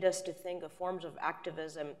might lead us to think of forms of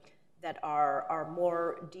activism that are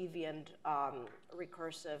more deviant,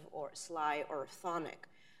 recursive, or sly, or chthonic.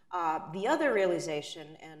 The other realization,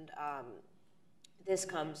 and this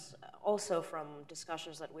comes also from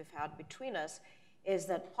discussions that we've had between us, is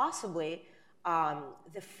that possibly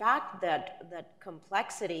the fact that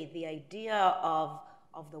complexity, the idea of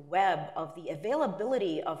the web, of the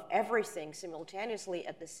availability of everything simultaneously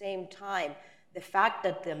at the same time, the fact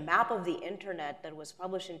that the map of the internet that was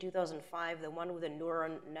published in 2005, the one with the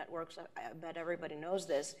neuron networks, I bet everybody knows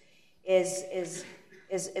this, is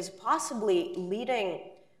possibly leading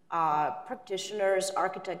practitioners,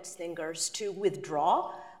 architects, thinkers to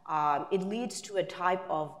withdraw. It leads to a type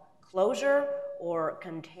of closure or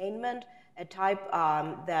containment, a type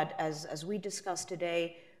that, as we discussed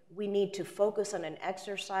today, we need to focus on an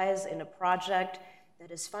exercise in a project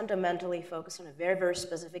that is fundamentally focused on a very, very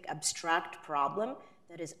specific abstract problem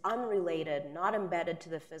that is unrelated, not embedded to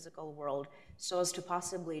the physical world, so as to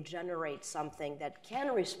possibly generate something that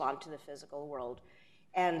can respond to the physical world.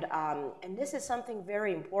 And this is something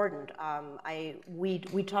very important.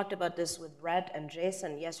 We talked about this with Rhett and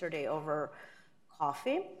Jason yesterday over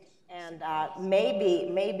coffee, and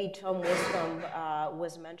maybe Tom Wisdom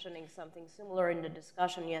was mentioning something similar in the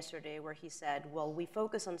discussion yesterday, where he said, well, we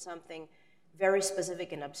focus on something very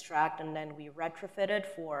specific and abstract, and then we retrofit it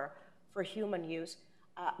for human use.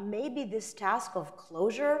 Maybe this task of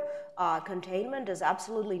closure, containment is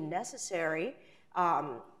absolutely necessary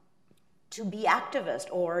to be activist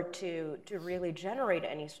or to really generate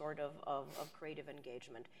any sort of creative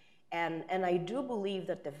engagement. And I do believe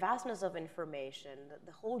that the vastness of information,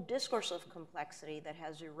 the whole discourse of complexity that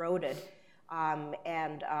has eroded,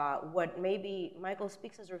 and what maybe Michael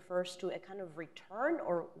speaks as refers to a kind of return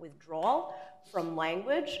or withdrawal from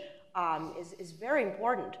language is very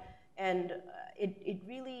important. And it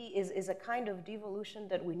really is a kind of devolution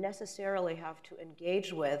that we necessarily have to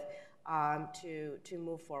engage with to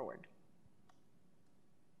move forward.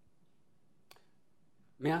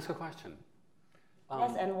 May I ask a question?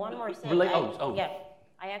 Yes, and one more thing. Yeah,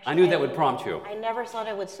 I knew that would prompt you. I never thought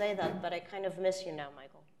I would say that, but I kind of miss you now,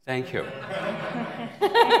 Michael. Thank you.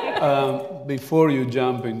 Before you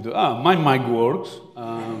jump into, my mic works.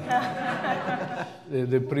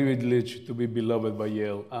 The privilege to be beloved by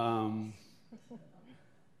Yale. I'm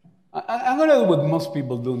going to do what most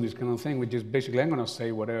people do in this kind of thing, which is basically I'm going to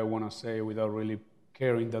say whatever I want to say without really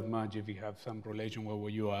caring that much if you have some relation with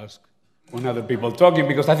what you ask when other people talking,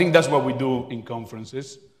 because I think that's what we do in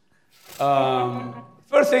conferences.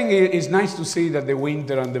 First thing, it's nice to see that the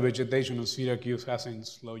winter and the vegetation of Syracuse hasn't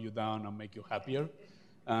slowed you down and make you happier.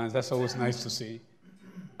 That's always nice to see.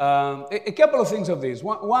 A couple of things of this.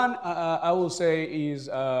 One I will say is,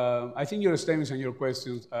 I think your statements and your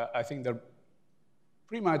questions, I think they're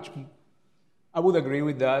pretty much, I would agree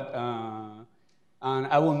with that. And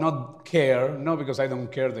I will not care, not because I don't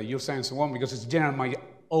care that you're saying so on, because it's generally my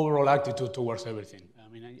overall attitude towards everything. I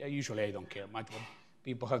mean, usually I don't care much what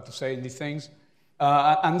people have to say in these things.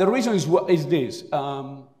 And the reason is this.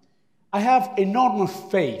 I have enormous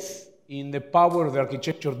faith in the power of the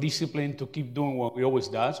architecture discipline to keep doing what we always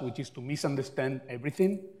do, which is to misunderstand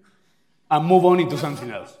everything and move on into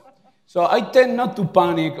something else. So I tend not to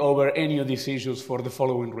panic over any of these issues for the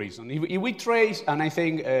following reason. If we trace, and I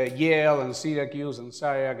think Yale and Syracuse and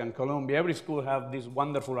SCI-Arc and Columbia, every school have these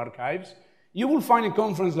wonderful archives. You will find a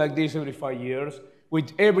conference like this every 5 years,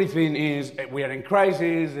 which everything is, we are in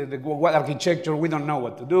crisis, what architecture, we don't know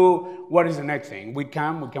what to do, what is the next thing? We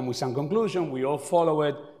come with some conclusion, we all follow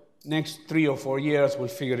it, next 3 or 4 years we'll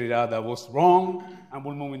figure it out that was wrong, and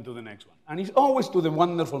we'll move into the next one. And it's always to the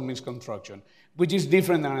wonderful misconstruction, which is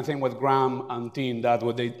different than I think what Graham and Tim did,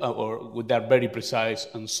 what they're very precise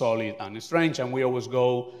and solid and strange, and we always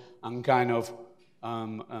go and kind of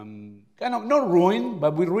not ruin,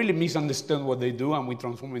 but we really misunderstand what they do and we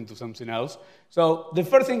transform it into something else. So the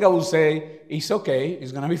first thing I will say is okay,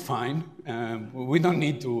 it's going to be fine. We don't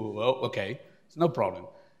need to, well, okay, it's no problem.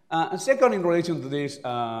 And second, in relation to this,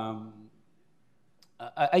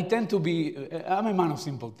 I tend to be, I'm a man of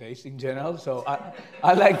simple taste in general, so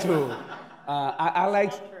I like to, I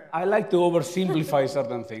like to oversimplify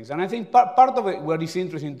certain things. And I think part of it, what is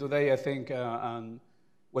interesting today, I think,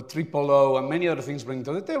 what Triple O and many other things bring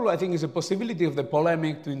to the table, I think, is a possibility of the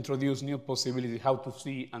polemic to introduce new possibilities, how to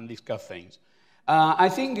see and discuss things. I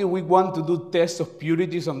think if we want to do tests of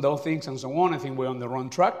purities on those things and so on, I think we're on the wrong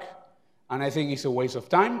track. And I think it's a waste of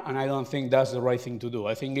time, and I don't think that's the right thing to do.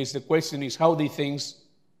 I think the question is how these things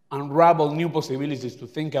unravel new possibilities to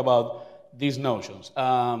think about these notions.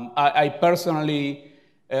 I personally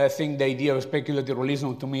think the idea of speculative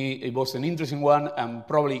realism, to me, it was an interesting one, and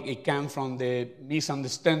probably it came from the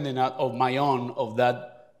misunderstanding of my own of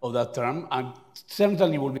that term. And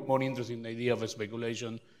certainly would be more interested in the idea of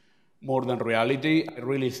speculation more than reality. I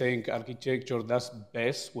really think architecture does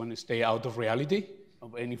best when it stays out of reality,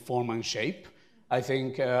 of any form and shape. I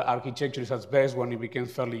think architecture is at best when it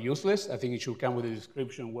becomes fairly useless. I think it should come with a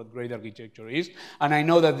description of what great architecture is. And I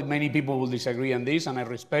know that many people will disagree on this, and I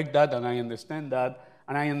respect that, and I understand that.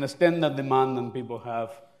 And I understand that demand that people have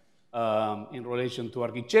in relation to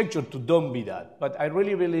architecture to don't be that. But I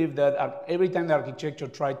really believe that every time the architecture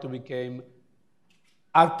tried to become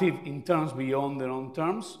active in terms beyond their own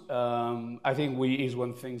terms, I think is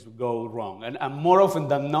when things go wrong. And more often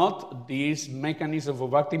than not, these mechanisms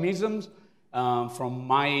of activism, from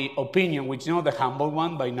my opinion, which is not the humble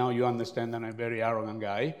one, by now you understand that I'm a very arrogant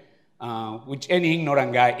guy, which any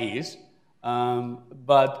ignorant guy is.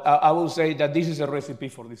 But I will say that this is a recipe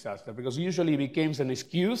for disaster, because usually it becomes an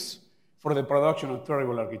excuse for the production of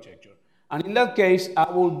terrible architecture. And in that case, I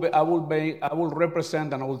will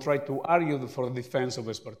represent and I will try to argue for the defense of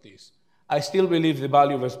expertise. I still believe the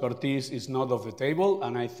value of expertise is not off the table,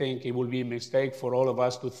 and I think it will be a mistake for all of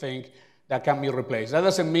us to think that can be replaced. That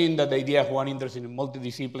doesn't mean that the idea of one interested in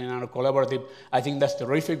multidisciplinary or collaborative, I think that's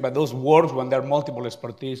terrific, but those works, when there are multiple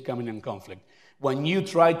expertise, come in conflict. When you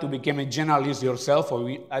try to become a generalist yourself,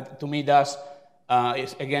 to me that's,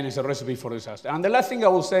 again, is a recipe for disaster. And the last thing I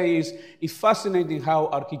will say is, it's fascinating how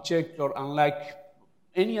architecture, unlike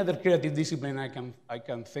any other creative discipline I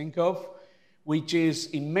can think of, which is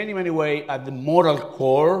in many, many ways at the moral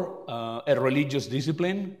core a religious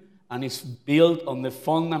discipline, and it's built on the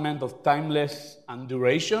fundament of timeless and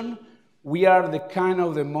duration. We are the kind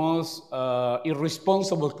of the most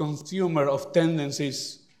irresponsible consumer of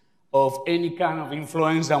tendencies of any kind of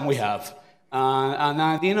influence that we have. And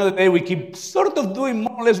at the end of the day, we keep sort of doing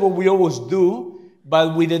more or less what we always do,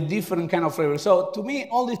 but with a different kind of flavor. So to me,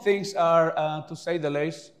 all these things are, to say the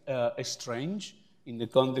least, strange in the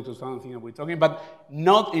context of something that we're talking about,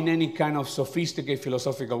 not in any kind of sophisticated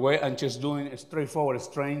philosophical way. I'm just doing a straightforward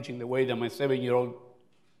strange in the way that my 7-year-old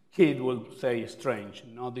kid will say strange,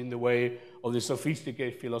 not in the way of the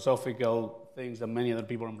sophisticated philosophical things that many other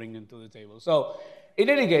people are bringing to the table. So in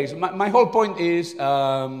any case, my whole point is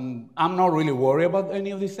I'm not really worried about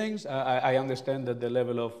any of these things. I understand that the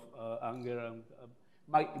level of anger,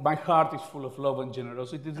 my heart is full of love and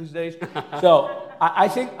generosity these days. So I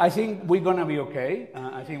think we're going to be okay.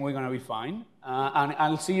 I think we're going to be fine. And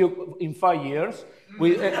I'll see you in 5 years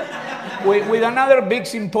with another big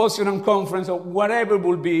symposium and conference or whatever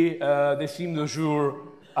will be the theme du jour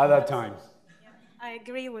at that time. Yeah, I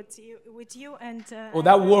agree with you and...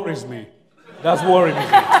 that worries me. That's worrying me.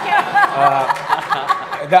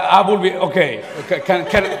 That I will be okay. Can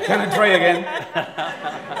I try again?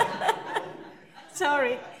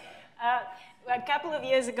 Sorry. A couple of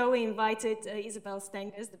years ago, we invited Isabel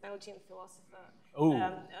Stengers, the Belgian philosopher,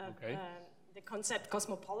 the concept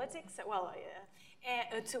cosmopolitics,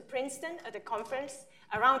 to Princeton at a conference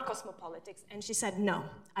around cosmopolitics, and she said, no,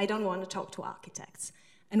 I don't want to talk to architects.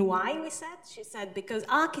 And why, we said? She said, because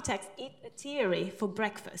architects eat a theory for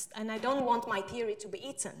breakfast, and I don't want my theory to be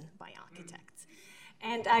eaten by architects.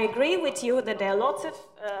 And I agree with you that there are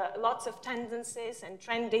lots of tendencies and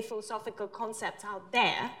trendy philosophical concepts out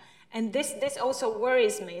there, and this also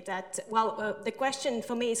worries me that, the question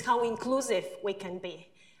for me is how inclusive we can be.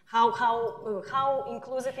 How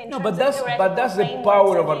inclusive in terms of but that's the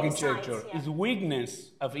power of architecture. Insights, yeah. Its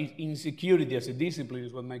weakness of its insecurity as a discipline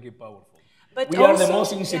is what makes it powerful. But we are the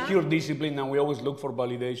most insecure discipline, and we always look for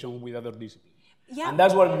validation with other disciplines. Yeah. And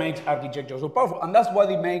that's what makes architecture so powerful. And that's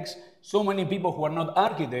what it makes so many people who are not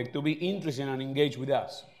architects to be interested and engaged with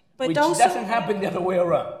us. But which doesn't happen the other way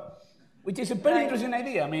around. Which is a very interesting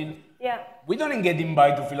idea. I mean, we don't get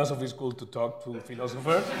invited to philosophy school to talk to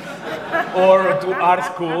philosophers, or to art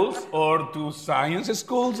schools, or to science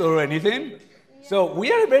schools, or anything. So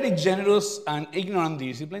we are a very generous and ignorant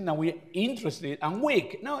discipline, and we're interested and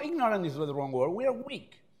weak. No, ignorant is the wrong word. We are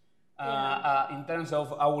weak in terms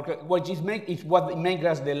of our, what makes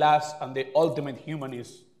us the last and the ultimate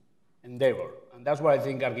humanist endeavor. And that's why I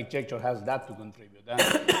think architecture has that to contribute. And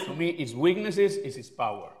to me, its weaknesses is its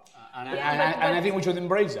power. And I think we should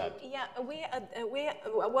embrace that. Yeah,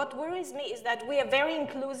 what worries me is that we are very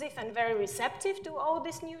inclusive and very receptive to all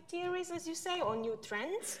these new theories, as you say, or new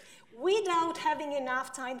trends, without having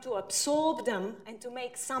enough time to absorb them and to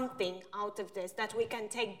make something out of this that we can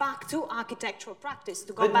take back to architectural practice,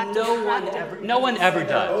 to go back to practice. No one ever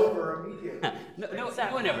does. No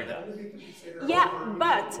one ever does. Yeah,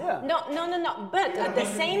 but no. But at the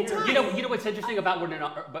same time, you know what's interesting about what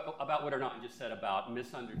Hernan just said about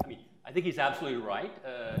misunderstanding. I mean, I think he's absolutely right.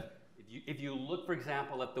 If you look, for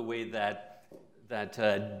example, at the way that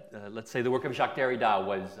let's say the work of Jacques Derrida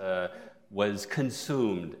was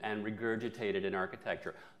consumed and regurgitated in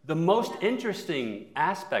architecture, the most interesting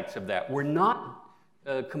aspects of that were not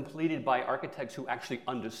completed by architects who actually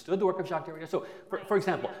understood the work of Jacques Derrida. So, for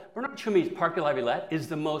example, Bernard Tchoumy's Parc de la Villette is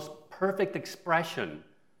the most perfect expression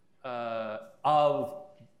of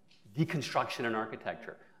deconstruction in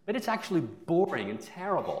architecture. But it's actually boring and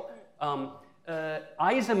terrible.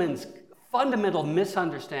 Eisenman's fundamental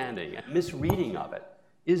misunderstanding and misreading of it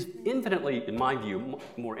is infinitely, in my view,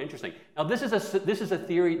 more interesting. Now, this is a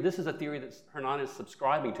theory that Hernan is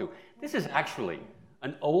subscribing to. This is actually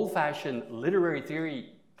an old-fashioned literary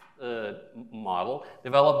theory model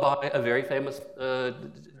developed by a very famous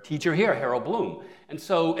teacher here, Harold Bloom. And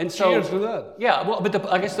so cheers to that. Yeah, well, but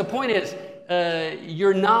I guess the point is,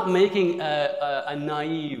 you're not making a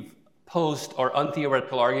naive post or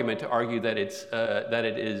untheoretical argument to argue that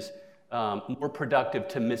it is more productive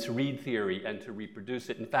to misread theory and to reproduce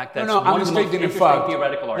it. In fact, that's one of the most interesting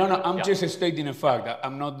theoretical arguments. I'm just stating a fact.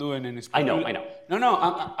 I'm not doing any speculation. I know. No,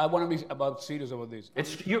 I want to be serious about this.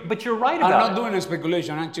 But you're right about it. I'm not doing a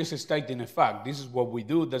speculation. I'm just stating a fact. This is what we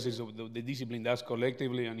do. This is the discipline does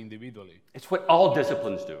collectively and individually. It's what all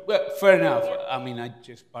disciplines do. Well, fair enough. I mean, I'm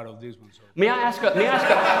just part of this one. So. May I ask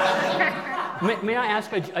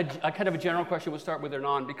a kind of a general question? We'll start with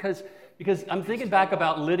Hernan because I'm thinking back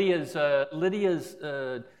about Lydia's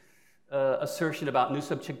assertion about new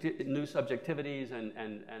subjectivities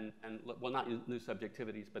and well, not new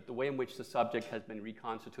subjectivities, but the way in which the subject has been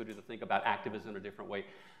reconstituted to think about activism in a different way.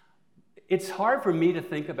 It's hard for me to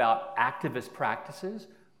think about activist practices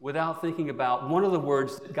without thinking about one of the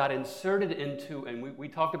words that got inserted into, and we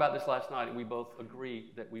talked about this last night, and we both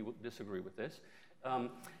agree that we disagree with this.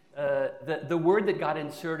 The word that got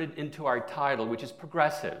inserted into our title, which is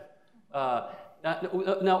progressive.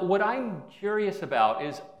 Now, what I'm curious about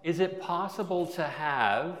is it possible to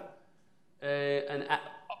have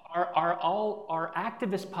are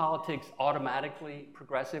activist politics automatically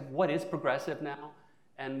progressive? What is progressive now?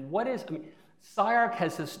 And what is, SCI-Arc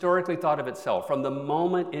has historically thought of itself from the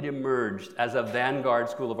moment it emerged as a vanguard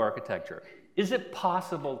school of architecture. Is it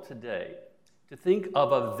possible today to think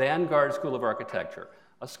of a vanguard school of architecture,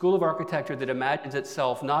 a school of architecture that imagines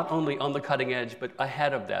itself not only on the cutting edge, but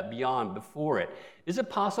ahead of that, beyond, before it? Is it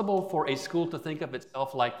possible for a school to think of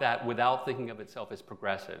itself like that without thinking of itself as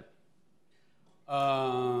progressive?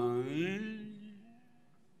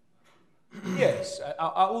 Yes,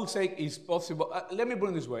 I will say it's possible. Let me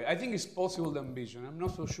put it this way. I think it's possible, the ambition. I'm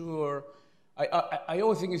not so sure. I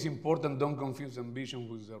always think it's important, don't confuse ambition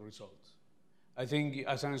with the results. I think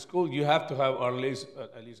as a school, you have to have, or at least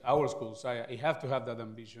our school, you have to have that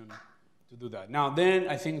ambition to do that. Now then,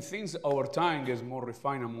 I think things over time get more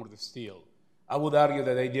refined and more distilled. I would argue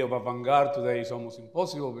that the idea of avant-garde today is almost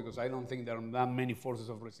impossible because I don't think there are that many forces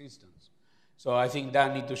of resistance. So I think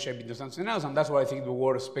that needs to shape into something else, and that's why I think the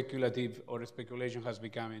word speculative or speculation has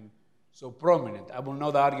become so prominent. I will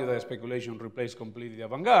not argue that speculation replaced completely the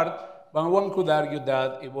avant-garde, but one could argue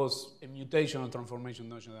that it was a mutation or transformation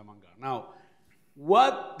notion of the avant-garde. Now,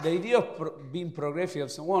 what the idea of being progressive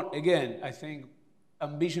and so on, again, I think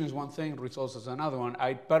ambition is one thing, results is another one.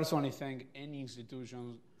 I personally think any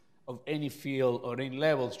institution of any field or any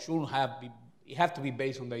level should have to be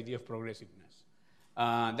based on the idea of progressiveness.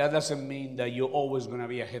 That doesn't mean that you're always going to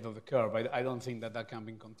be ahead of the curve. I don't think that can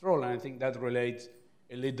be controlled, and I think that relates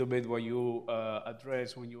a little bit what you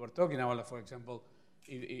addressed when you were talking about, for example,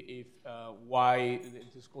 if why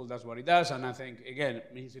the school does what it does. And I think, again,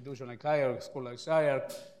 an institution like SCI-Arc, a school like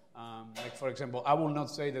SCI-Arc, like for example, I will not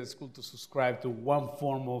say that the school to subscribe to one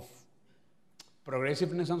form of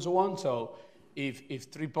progressiveness and so on. So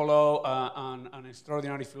if Triple O, an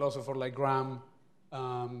extraordinary philosopher like Graham,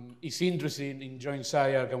 is interested in joining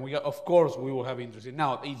SCI-Arc, and of course we will have interest in.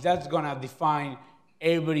 Now, if that's going to define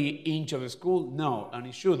every inch of the school, no, and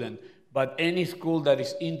it shouldn't. But any school that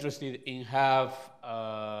is interested in have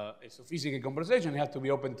a sophisticated conversation has to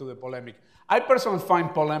be open to the polemic. I personally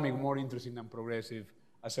find polemic more interesting than progressive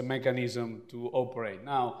as a mechanism to operate.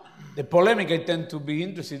 Now, the polemic I tend to be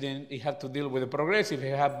interested in, it has to deal with the progressive.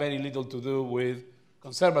 It has very little to do with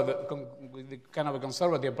with the kind of a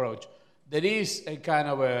conservative approach. There is a kind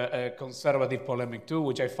of a conservative polemic too,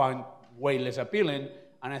 which I find way less appealing,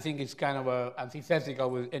 and I think it's kind of antithetical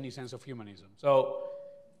with any sense of humanism. So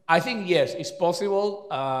I think, yes, it's possible.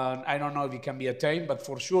 I don't know if it can be attained, but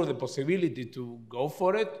for sure the possibility to go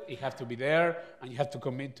for it, it has to be there, and you have to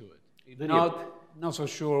commit to it. If not so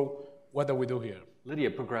sure what do we do here.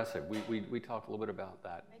 Lydia, progressive. We talked a little bit about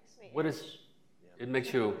that. What is, it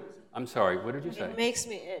makes you, I'm sorry, what did you say? It makes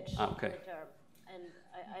me itch. Okay. And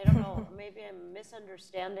I don't know, maybe I'm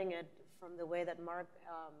misunderstanding it from the way that Mark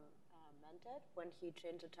meant it when he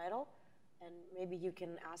changed the title. And maybe you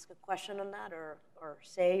can ask a question on that or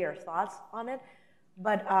say your thoughts on it.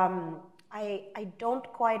 But I don't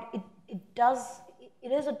quite,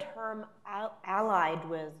 it is a term allied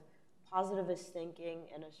with positivist thinking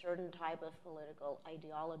and a certain type of political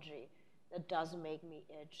ideology that does make me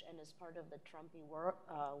itch and is part of the Trumpy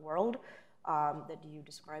world that you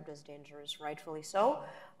described as dangerous, rightfully so.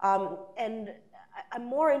 And I'm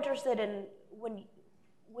more interested in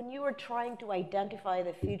when you were trying to identify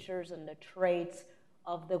the features and the traits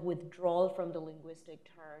of the withdrawal from the linguistic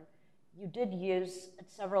turn, you did use at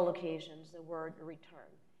several occasions the word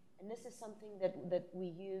return. And this is something that we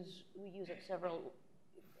use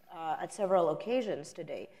at several occasions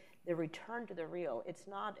today. The return to the real. It's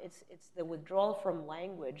the withdrawal from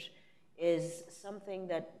language is something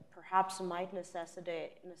that perhaps might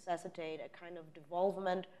necessitate a kind of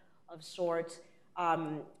devolvement of sorts.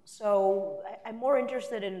 So I'm more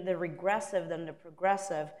interested in the regressive than the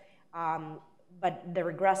progressive, but the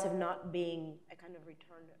regressive not being a kind of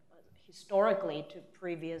return historically to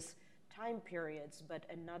previous time periods, but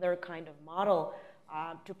another kind of model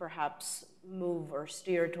to perhaps move or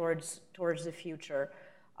steer towards the future.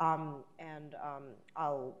 And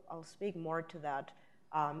I'll speak more to that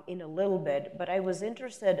in a little bit, but I was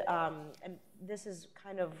interested, and this is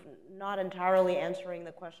kind of not entirely answering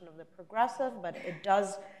the question of the progressive, but it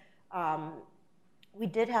does we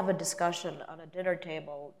did have a discussion on a dinner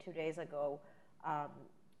table 2 days ago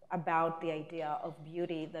about the idea of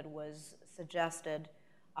beauty that was suggested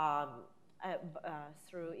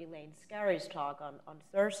through Elaine Scarry's talk on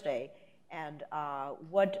Thursday, and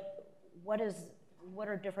what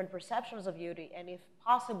are different perceptions of beauty, and if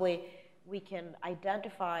possibly we can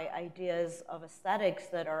identify ideas of aesthetics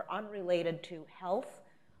that are unrelated to health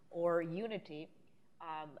or unity,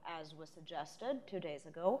 as was suggested 2 days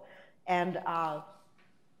ago. And I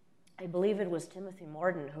believe it was Timothy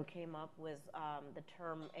Morton who came up with the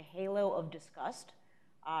term a halo of disgust,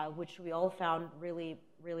 which we all found really,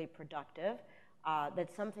 really productive,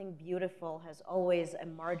 that something beautiful has always a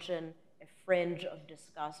margin, a fringe of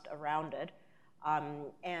disgust around it.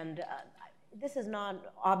 This is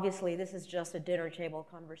not, obviously, this is just a dinner table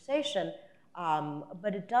conversation,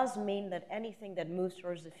 but it does mean that anything that moves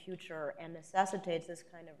towards the future and necessitates this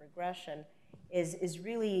kind of regression is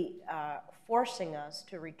really forcing us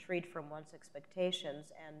to retreat from one's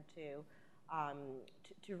expectations and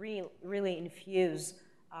to really infuse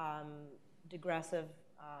digressive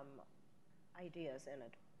ideas in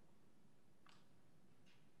it.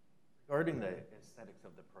 Regarding the aesthetics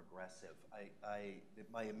of the progressive,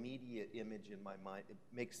 my immediate image in my mind, it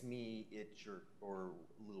makes me itch or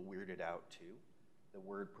a little weirded out too, the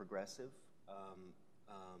word progressive.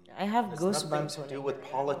 I have goosebumps. It's nothing to do with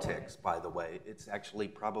politics, by the way. It's actually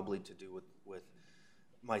probably to do with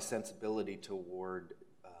my sensibility toward,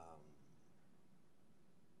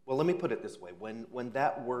 well, let me put it this way. When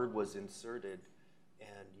that word was inserted,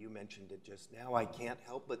 and you mentioned it just now, I can't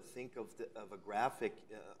help but think of a graphic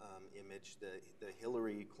image, the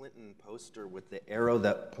Hillary Clinton poster with the arrow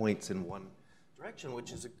that points in one direction,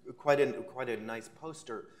 which is quite a nice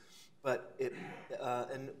poster. But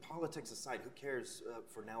and politics aside, who cares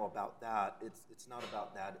for now about that? It's not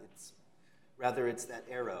about that. Rather it's that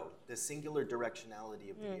arrow. The singular directionality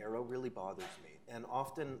of the arrow really bothers me. And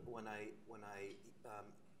often when I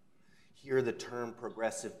hear the term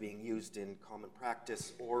progressive being used in common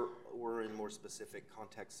practice or in more specific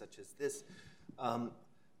contexts such as this,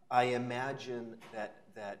 I imagine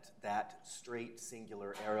that straight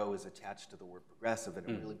singular arrow is attached to the word progressive, and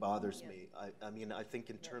it really bothers me. I mean, I think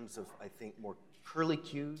in terms of, more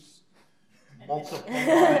curlicues, multiple.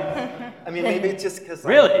 I mean, maybe it's just because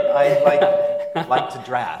I like to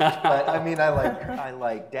draft, but I mean, I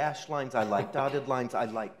like dashed lines, I like dotted lines, I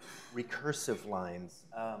like recursive lines.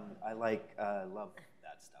 I love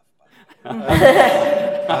that stuff. By the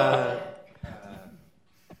way.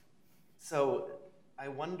 So I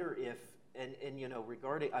wonder if, and you know,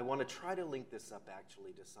 regarding, I want to try to link this up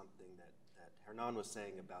actually to something that Hernan was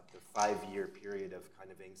saying about the 5-year period of kind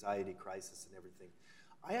of anxiety crisis and everything.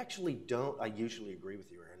 I usually agree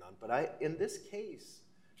with you, Hernan, but in this case,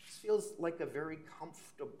 this feels like a very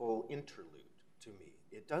comfortable interlude to me.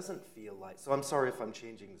 It doesn't feel like, so I'm sorry if I'm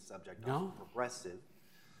changing the subject of progressive,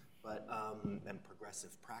 but, and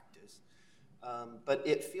progressive practice, but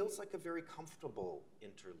it feels like a very comfortable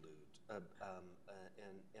interlude.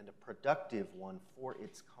 And a productive one for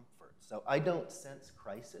its comfort. So I don't sense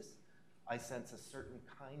crisis. I sense a certain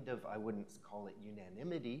kind of, I wouldn't call it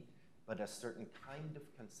unanimity, but a certain kind of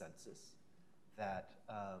consensus that,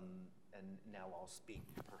 and now I'll speak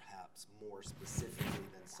perhaps more specifically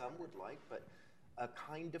than some would like, but a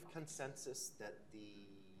kind of consensus that the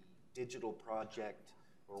digital project,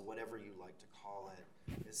 or whatever you like to call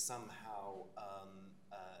it, is somehow,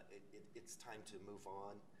 it's time to move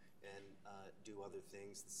on and do other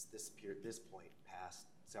things. This point passed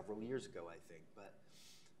several years ago, I think, but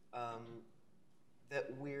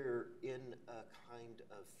that we're in a kind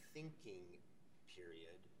of thinking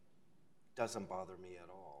period doesn't bother me at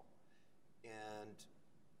all. And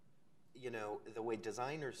you know, the way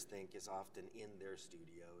designers think is often in their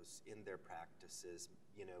studios, in their practices,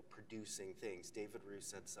 you know, producing things. David Rue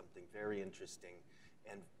said something very interesting,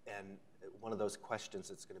 and one of those questions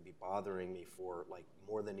that's going to be bothering me for like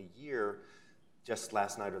more than a year, just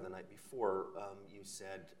last night or the night before, you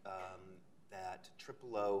said that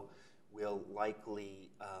O will likely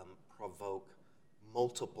provoke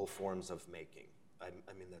multiple forms of making.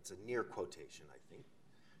 I mean, that's a near quotation, I think.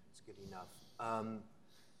 It's good enough.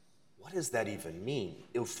 What does that even mean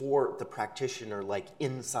for the practitioner, like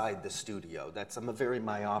inside the studio? I'm a very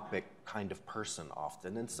myopic kind of person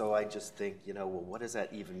often, and so I just think, you know, well, what does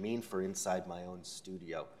that even mean for inside my own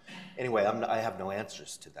studio? Anyway, I have no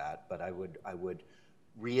answers to that, but I would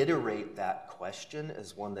reiterate that question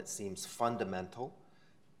as one that seems fundamental,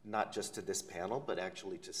 not just to this panel, but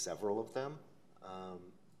actually to several of them.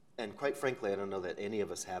 And quite frankly, I don't know that any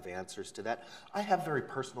of us have answers to that. I have very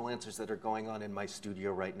personal answers that are going on in my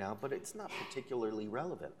studio right now, but it's not particularly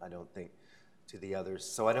relevant, I don't think, to the others.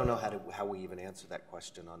 So I don't know how we even answer that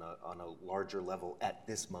question on a larger level at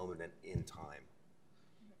this moment in time.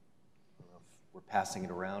 I don't know if we're passing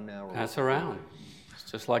it around now. Pass around.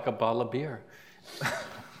 It's just like a bottle of beer.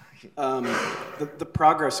 The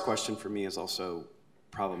progress question for me is also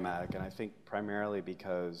problematic, and I think primarily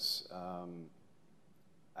because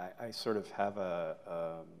I sort of have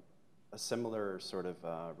a similar sort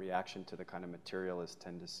of reaction to the kind of materialist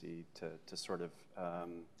tendency to sort of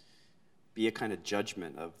be a kind of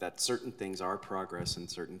judgment of that certain things are progress and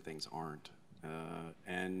certain things aren't.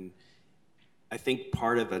 And I think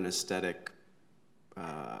part of an aesthetic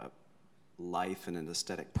life and an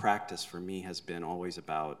aesthetic practice for me has been always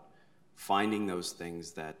about finding those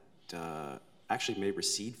things that actually may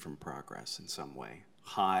recede from progress in some way,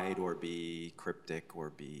 hide or be cryptic or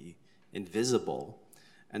be invisible,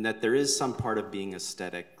 and that there is some part of being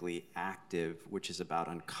aesthetically active which is about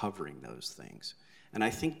uncovering those things. And I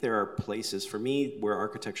think there are places, for me, where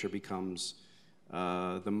architecture becomes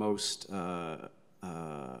the most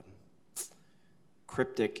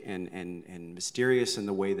cryptic and mysterious in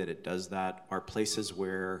the way that it does that, are places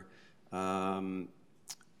where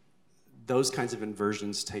those kinds of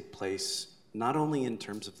inversions take place not only in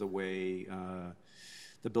terms of the way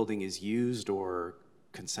the building is used or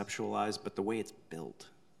conceptualized, but the way it's built.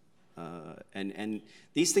 And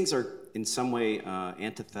these things are in some way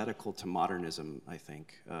antithetical to modernism, I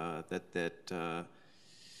think, that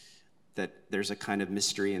there's a kind of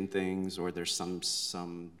mystery in things, or there's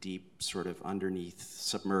some deep sort of underneath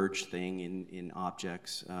submerged thing in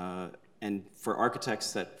objects. And for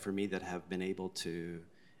architects that, for me, that have been able to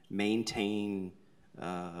maintain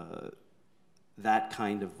that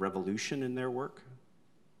kind of revolution in their work,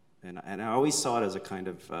 and I always saw it as a kind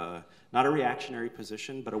of, not a reactionary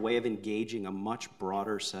position, but a way of engaging a much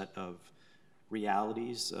broader set of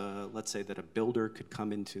realities. Let's say that a builder could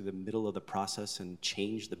come into the middle of the process and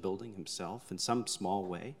change the building himself in some small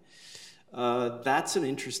way. That's an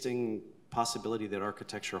interesting possibility that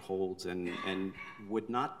architecture holds and would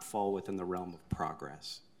not fall within the realm of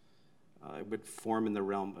progress. It would form in the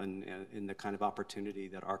realm, in the kind of opportunity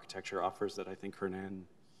that architecture offers that I think Hernan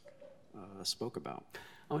spoke about.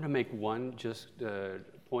 I want to make one just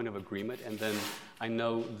point of agreement, and then I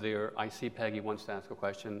know I see Peggy wants to ask a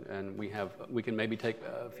question, and we can maybe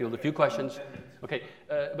field a few questions. Okay,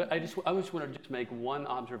 but I just want to just make one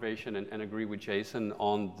observation and agree with Jason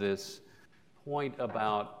on this point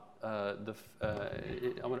about I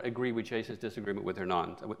want to agree with Jason's disagreement with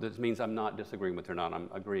Hernan. This means I'm not disagreeing with Hernan. I'm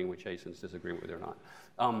agreeing with Jason's disagreement with Hernan.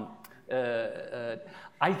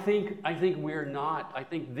 I think we're not. I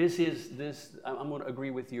think I'm going to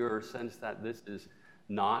agree with your sense that this is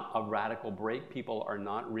not a radical break. People are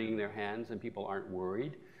not wringing their hands, and people aren't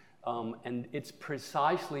worried. And it's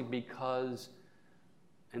precisely because,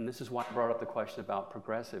 and this is why I brought up the question about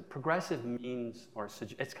progressive. Progressive means,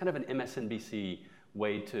 it's kind of an MSNBC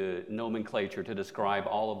way to nomenclature to describe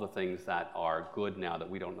all of the things that are good now that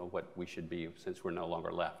we don't know what we should be since we're no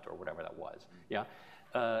longer left, or whatever that was. Yeah.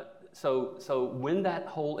 So when that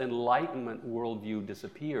whole Enlightenment worldview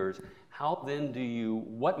disappears, how then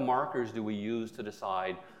what markers do we use to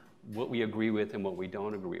decide what we agree with and what we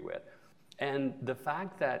don't agree with? And the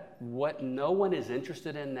fact that what no one is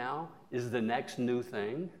interested in now is the next new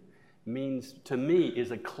thing means, to me, is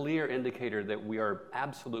a clear indicator that we are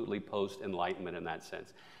absolutely post-Enlightenment in that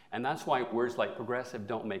sense. And that's why words like progressive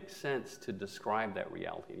don't make sense to describe that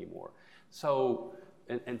reality anymore. So,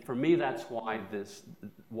 and for me, that's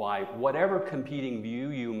why whatever competing view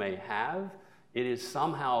you may have, it is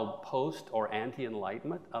somehow post or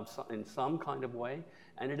anti-Enlightenment in some kind of way,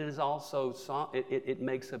 and it is also, it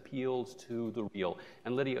makes appeals to the real.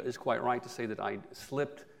 And Lydia is quite right to say that I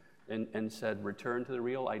slipped and said return to the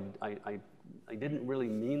real. I didn't really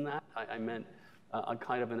mean that. I meant a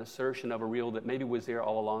kind of an assertion of a real that maybe was there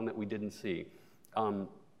all along that we didn't see.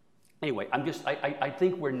 Anyway, I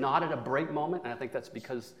think we're not at a break moment, and I think that's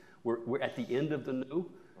because we're at the end of the new,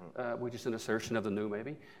 which is an assertion of the new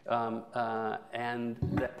maybe, and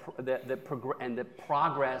that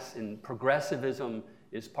progress and progressivism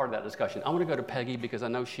is part of that discussion. I want to go to Peggy because I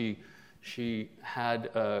know she had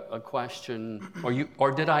a question,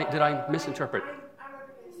 or did I misinterpret? I'm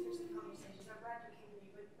open to this conversation. I'm glad you came to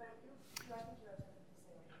me, but I think you have something to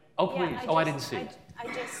say. Oh, please. I didn't see. I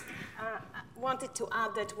just wanted to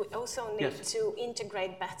add that we also need to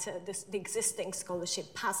integrate better the existing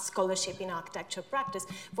scholarship, past scholarship in architecture practice.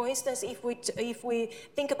 For instance, if we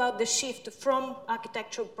think about the shift from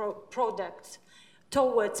architectural products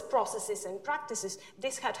towards processes and practices.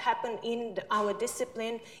 This had happened in our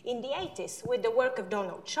discipline in the 80s with the work of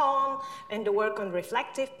Donald Chon and the work on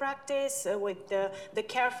reflective practice, with the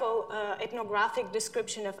careful ethnographic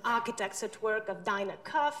description of architects at work of Dinah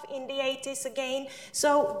Cuff in the 80s again.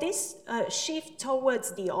 So this shift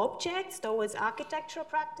towards the objects, towards architectural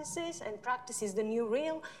practices and practices the new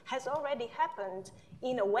real has already happened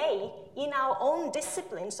in a way in our own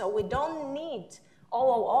discipline. So we don't need OOO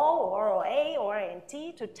or OA or ANT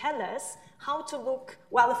to tell us how to look.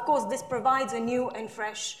 Well, of course, this provides a new and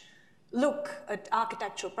fresh look at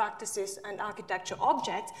architectural practices and architectural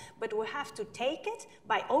objects, but we have to take it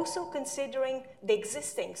by also considering the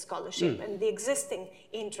existing scholarship and the existing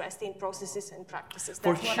interest in processes and practices.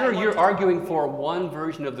 For sure, you're arguing for one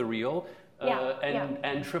version of the real,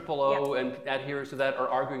 and Triple O and adherents to that are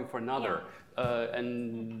arguing for another.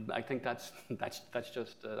 And I think that's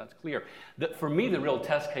clear. For me, the real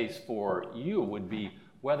test case for you would be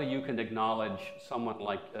whether you can acknowledge someone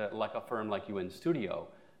like a firm like UN Studio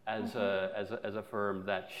as a firm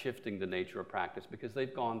that's shifting the nature of practice, because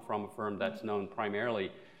they've gone from a firm that's known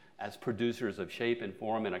primarily as producers of shape and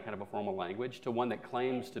form in a kind of a formal language to one that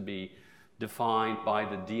claims to be defined by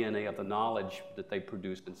the DNA of the knowledge that they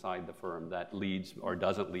produced inside the firm that leads or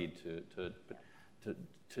doesn't lead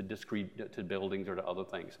to discrete, to buildings or to other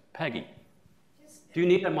things. Peggy, do you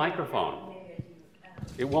need a microphone?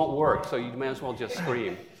 It won't work, so you may as well just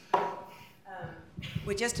scream.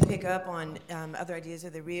 Well, just to pick up on other ideas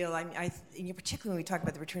of the real, particularly when we talk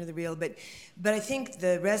about the return of the real, but I think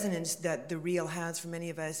the resonance that the real has for many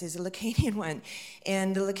of us is a Lacanian one.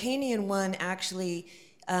 And the Lacanian one actually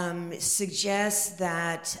suggests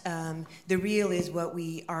that the real is what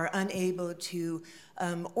we are unable to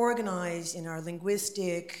organize in our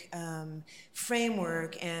linguistic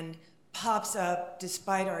framework and pops up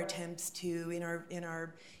despite our attempts to, in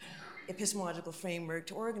our epistemological framework,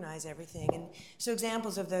 to organize everything. And so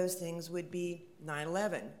examples of those things would be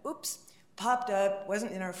 9/11. Oops, popped up,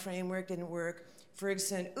 wasn't in our framework, didn't work.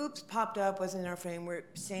 Ferguson, oops, popped up, wasn't in our framework.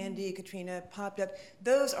 Sandy, Katrina, popped up.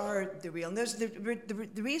 Those are the real. And those,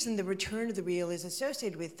 the reason the return of the real is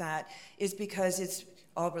associated with that is because it's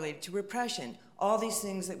all related to repression. All these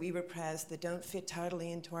things that we repress that don't fit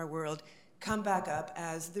tidily into our world come back up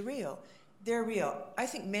as the real. They're real. I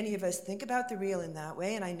think many of us think about the real in that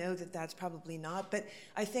way, and I know that that's probably not, but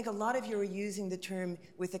I think a lot of you are using the term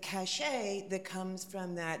with a cachet that comes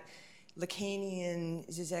from that Lacanian,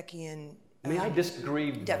 Zizekian. May I disagree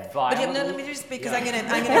violently? But no, let me just, because I'm gonna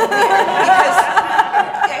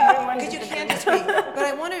because you can't disagree. But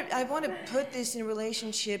I want to put this in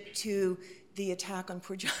relationship to the attack on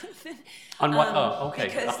poor Jonathan. On what? Okay.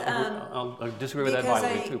 Because, I'll disagree with that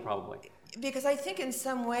violently too, probably. Because I think in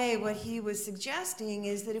some way what he was suggesting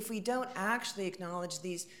is that if we don't actually acknowledge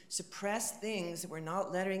these suppressed things that we're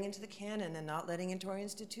not letting into the canon and not letting into our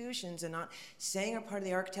institutions and not saying are part of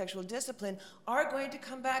the architectural discipline, are going to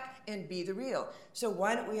come back and be the real. So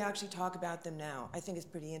why don't we actually talk about them now? I think it's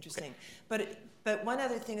pretty interesting. But one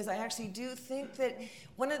other thing is I actually do think that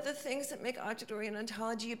one of the things that make object-oriented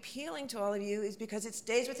ontology appealing to all of you is because it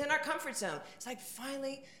stays within our comfort zone. It's like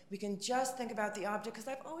finally we can just think about the object, because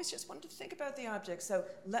I've always just wanted to think about the object. So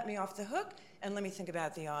let me off the hook and let me think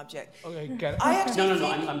about the object. Okay, get it.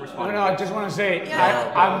 I'm responding. No, I just want to say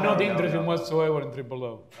I'm not interested whatsoever in Triple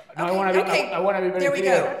O. No, I want to be very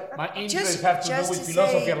clear. My interests have to do with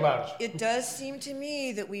philosophy at large. It does seem to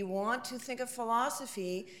me that we want to think of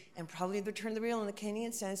philosophy and probably the return of the real in the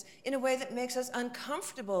Lacanian sense in a way that makes us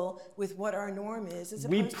uncomfortable with what our norm is as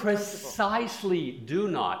opposed to comfortable. We precisely do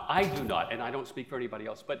not, I do not, and I don't speak for anybody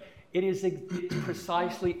else, but it's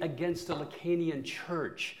precisely against the Lacanian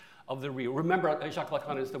church of the real. Remember, Jacques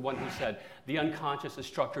Lacan is the one who said, the unconscious is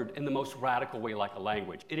structured in the most radical way like a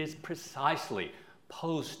language. It is precisely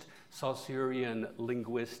post-Saussurean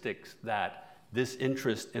linguistics that this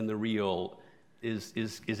interest in the real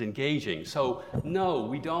is engaging. So no,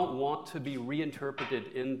 we don't want to be reinterpreted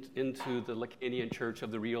into the Lacanian church of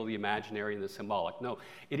the real, the imaginary, and the symbolic. No,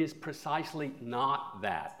 it is precisely not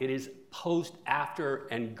that. It is post, after,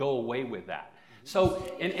 and go away with that. So,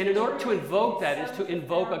 and in order to invoke that is to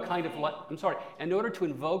invoke a kind of, in order to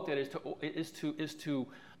invoke that is to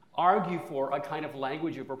argue for a kind of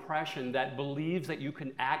language of repression that believes that you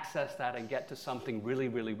can access that and get to something really,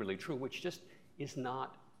 really, really true, which just is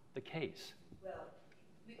not the case. Well,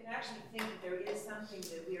 we can actually think that there is something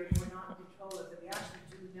that we're not in control of, that we actually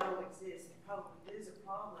do know exists, and probably is a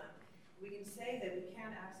problem. We can say that we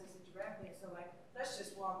can't access it directly, and so let's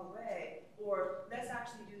just walk away, or let's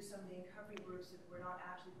actually do some of the uncovery work so that we're not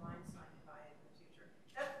actually blindsided by it in the future.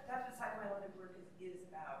 That's what psychoanalytic work is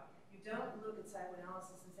about. You don't look at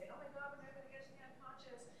psychoanalysis and say, oh my God, we're never going to get to the unconscious.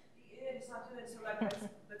 not doing it. So like,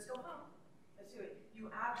 let's go home. Let's do it. You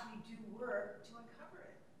actually do work to uncover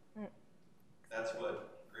it. That's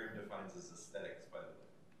what Grimm defines as aesthetics, by the way.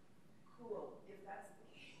 Cool, if that's the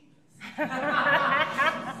case.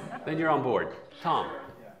 Then you're on board. Tom.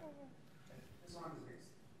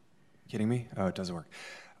 Kidding me? Oh, it doesn't work.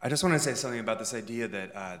 I just want to say something about this idea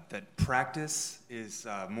that that practice is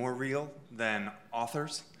more real than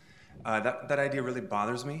authors. That idea really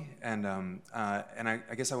bothers me, and I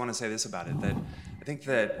guess I want to say this about it: that I think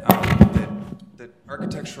that that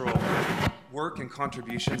architectural work and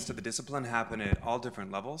contributions to the discipline happen at all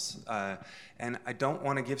different levels, and I don't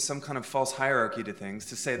want to give some kind of false hierarchy to things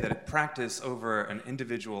to say that practice over an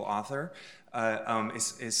individual author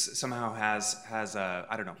is somehow has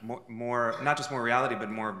I don't know, more not just more reality, but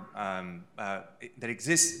more that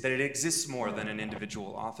it exists more than an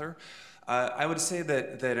individual author. I would say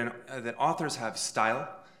that authors have style,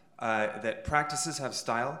 that practices have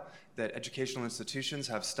style, that educational institutions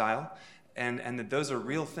have style, and that those are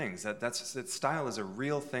real things. That style is a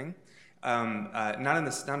real thing. Not in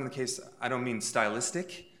the case. I don't mean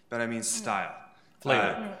stylistic, but I mean style.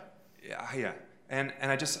 Flavor. Yeah. And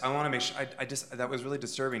I want to make sure. That was really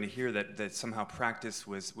disturbing to hear that somehow practice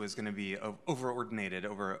was going to be overordinated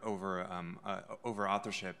over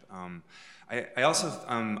authorship. I also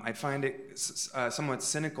I find it somewhat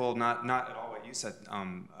cynical, not at all what you said,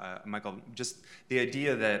 Michael. Just the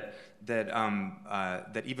idea that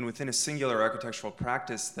even within a singular architectural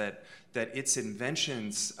practice, that its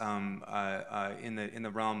inventions in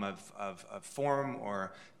the realm of form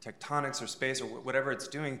or tectonics or space or whatever it's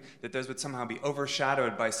doing, that those would somehow be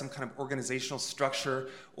overshadowed by some kind of organizational structure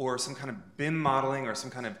or some kind of BIM modeling or some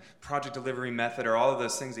kind of project delivery method or all of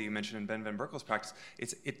those things that you mentioned in Ben Van Berkel's practice.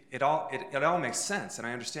 It all makes sense, and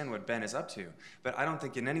I understand what Ben is up to, but I don't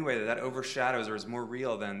think in any way that overshadows or is more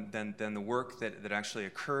real than the work that actually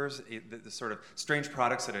occurs, the sort of strange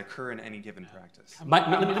products that occur in any given practice.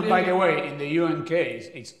 By the way, in the UN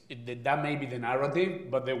case, that may be the narrative,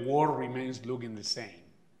 but the world remains looking the same.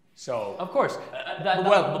 So of course,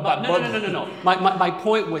 no. My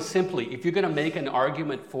point was simply, if you're going to make an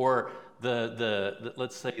argument for the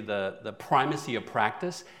let's say the primacy of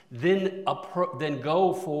practice, then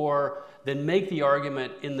make the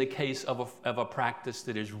argument in the case of a practice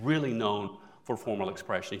that is really known for formal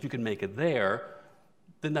expression. If you can make it there,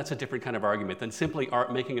 then that's a different kind of argument than simply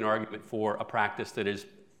making an argument for a practice that is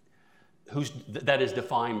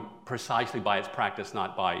defined precisely by its practice,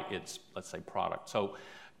 not by its, let's say, product. So.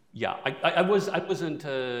 Yeah,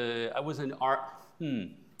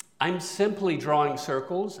 I'm simply drawing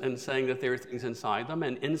circles and saying that there are things inside them,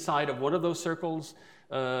 and inside of one of those circles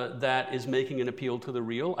that is making an appeal to the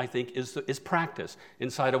real, I think, is practice.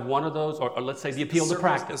 Inside of one of those, or let's say the appeal to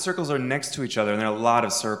practice. The circles are next to each other, and there are a lot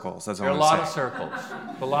of circles. That's there are a lot of circles,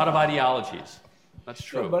 a lot of ideologies. That's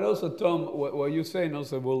true. But also, Tom, what you're saying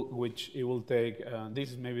also, which it will take,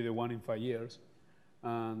 this is maybe the 1 in 5 years,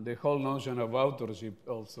 and the whole notion of authorship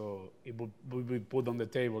also it will be put on the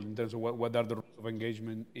table in terms of what are the rules of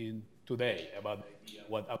engagement in today about the idea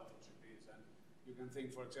what authorship is. And you can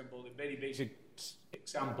think, for example, a very basic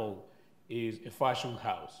example is a fashion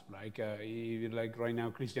house, like right now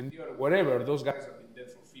Christian Dior, whatever. Those guys have been dead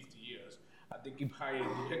for 50 years. They keep hiring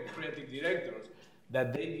creative directors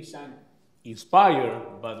that they design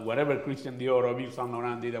inspired, but whatever Christian Dior or Yves Saint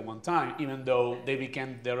Laurent did at one time, even though they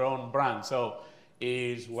became their own brand. So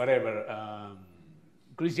is whatever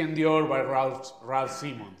Christian Dior by Ralph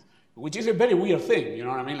Simons, which is a very weird thing, you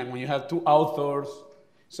know what I mean? Like when you have two authors.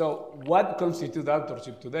 So what constitutes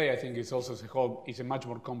authorship today, I think, is also it's a much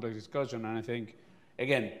more complex discussion, and I think,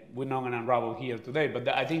 again, we're not going to unravel here today, but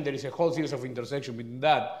I think there is a whole series of intersection between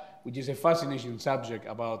that, which is a fascinating subject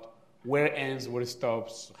about where ends, where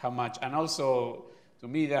stops, how much, and also, to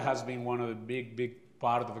me, that has been one of the big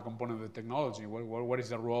part of the component of the technology. What is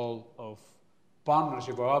the role of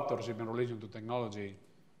partnership or authorship in relation to technology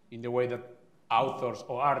in the way that authors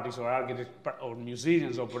or artists or architects or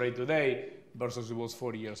musicians operate today versus it was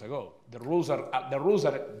 40 years ago? The rules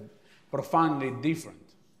are profoundly different.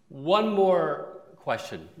 One more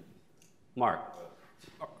question. Mark.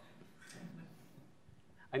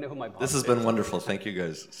 I know who my boss This has been wonderful. Thank you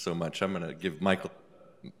guys so much. I'm going to give Michael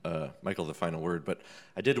the final word, but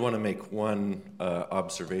I did want to make one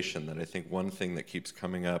observation that I think one thing that keeps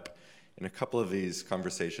coming up in a couple of these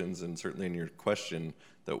conversations, and certainly in your question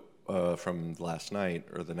that from last night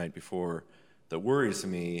or the night before, that worries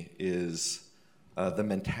me is the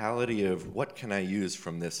mentality of what can I use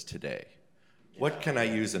from this today? What can I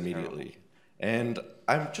use immediately? And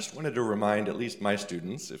I just wanted to remind at least my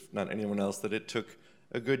students, if not anyone else, that it took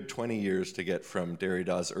a good 20 years to get from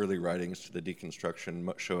Derrida's early writings to the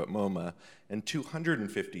deconstruction show at MoMA, and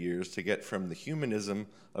 250 years to get from the humanism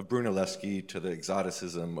of Brunelleschi to the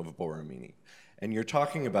exoticism of Borromini. And you're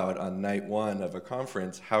talking about, on night one of a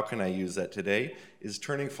conference, how can I use that today, is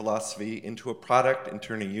turning philosophy into a product and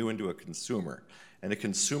turning you into a consumer. And a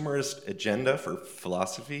consumerist agenda for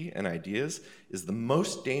philosophy and ideas is the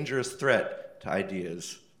most dangerous threat to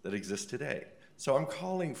ideas that exist today. So I'm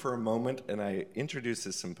calling for a moment, and I introduce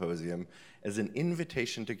this symposium as an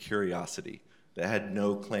invitation to curiosity that had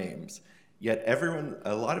no claims. Yet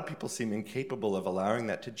a lot of people seem incapable of allowing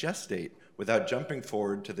that to gestate without jumping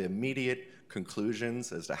forward to the immediate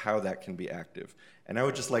conclusions as to how that can be active. And I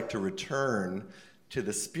would just like to return to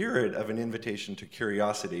the spirit of an invitation to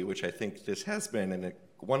curiosity, which I think this has been in a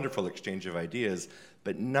wonderful exchange of ideas,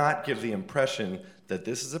 but not give the impression that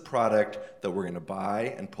this is a product that we're going to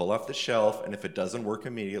buy and pull off the shelf, and if it doesn't work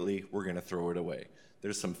immediately, we're going to throw it away.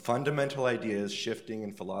 There's some fundamental ideas shifting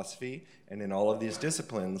in philosophy and in all of these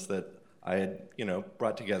disciplines that I had,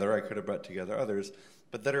 brought together. I could have brought together others,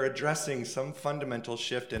 but that are addressing some fundamental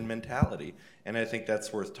shift in mentality. And I think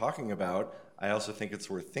that's worth talking about. I also think it's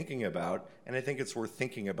worth thinking about, and I think it's worth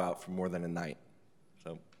thinking about for more than a night.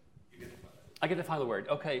 So, I get the final word.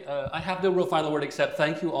 Okay, I have no real final word except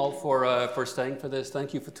thank you all for staying for this.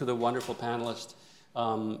 Thank you to the wonderful panelists.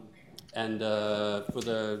 And for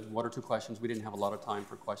the one or two questions, we didn't have a lot of time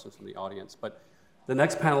for questions from the audience. But the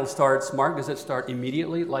next panel starts, Mark, does it start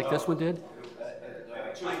immediately like this one did?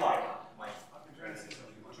 2 o'clock.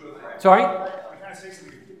 Sorry? I'm trying to say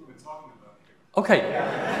something that people have been talking about. Okay.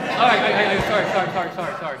 All right,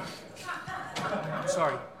 sorry.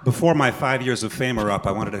 Sorry. Before my 5 years of fame are up,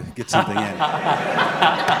 I wanted to get something in.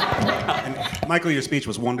 And Michael, your speech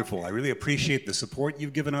was wonderful. I really appreciate the support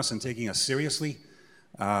you've given us and taking us seriously.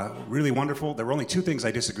 Really wonderful. There were only 2 things I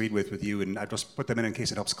disagreed with you, and I just put them in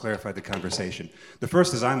case it helps clarify the conversation. The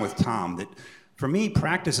first is I'm with Tom, that for me,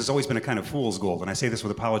 practice has always been a kind of fool's gold, and I say this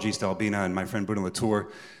with apologies to Albena and my friend Bruno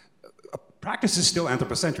Latour. Practice is still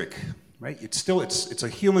anthropocentric, right? It's a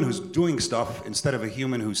human who's doing stuff instead of a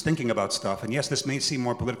human who's thinking about stuff. And yes, this may seem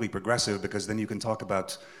more politically progressive because then you can talk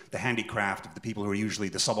about the handicraft of the people who are usually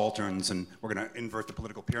the subalterns, and we're going to invert the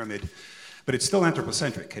political pyramid. But it's still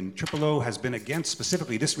anthropocentric, and O has been against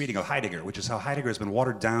specifically this reading of Heidegger, which is how Heidegger has been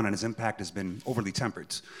watered down and his impact has been overly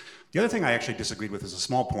tempered. The other thing I actually disagreed with is a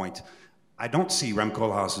small point. I don't see Rem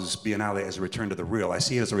Koolhaas's Biennale as a return to the real. I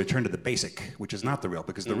see it as a return to the basic, which is not the real,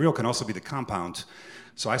 because the real can also be the compound.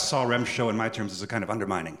 So I saw Rem's show, in my terms, as a kind of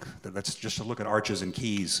undermining. That's just to look at arches and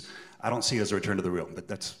keys. I don't see it as a return to the real, but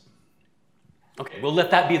that's... Okay, we'll let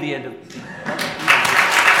that be the end of...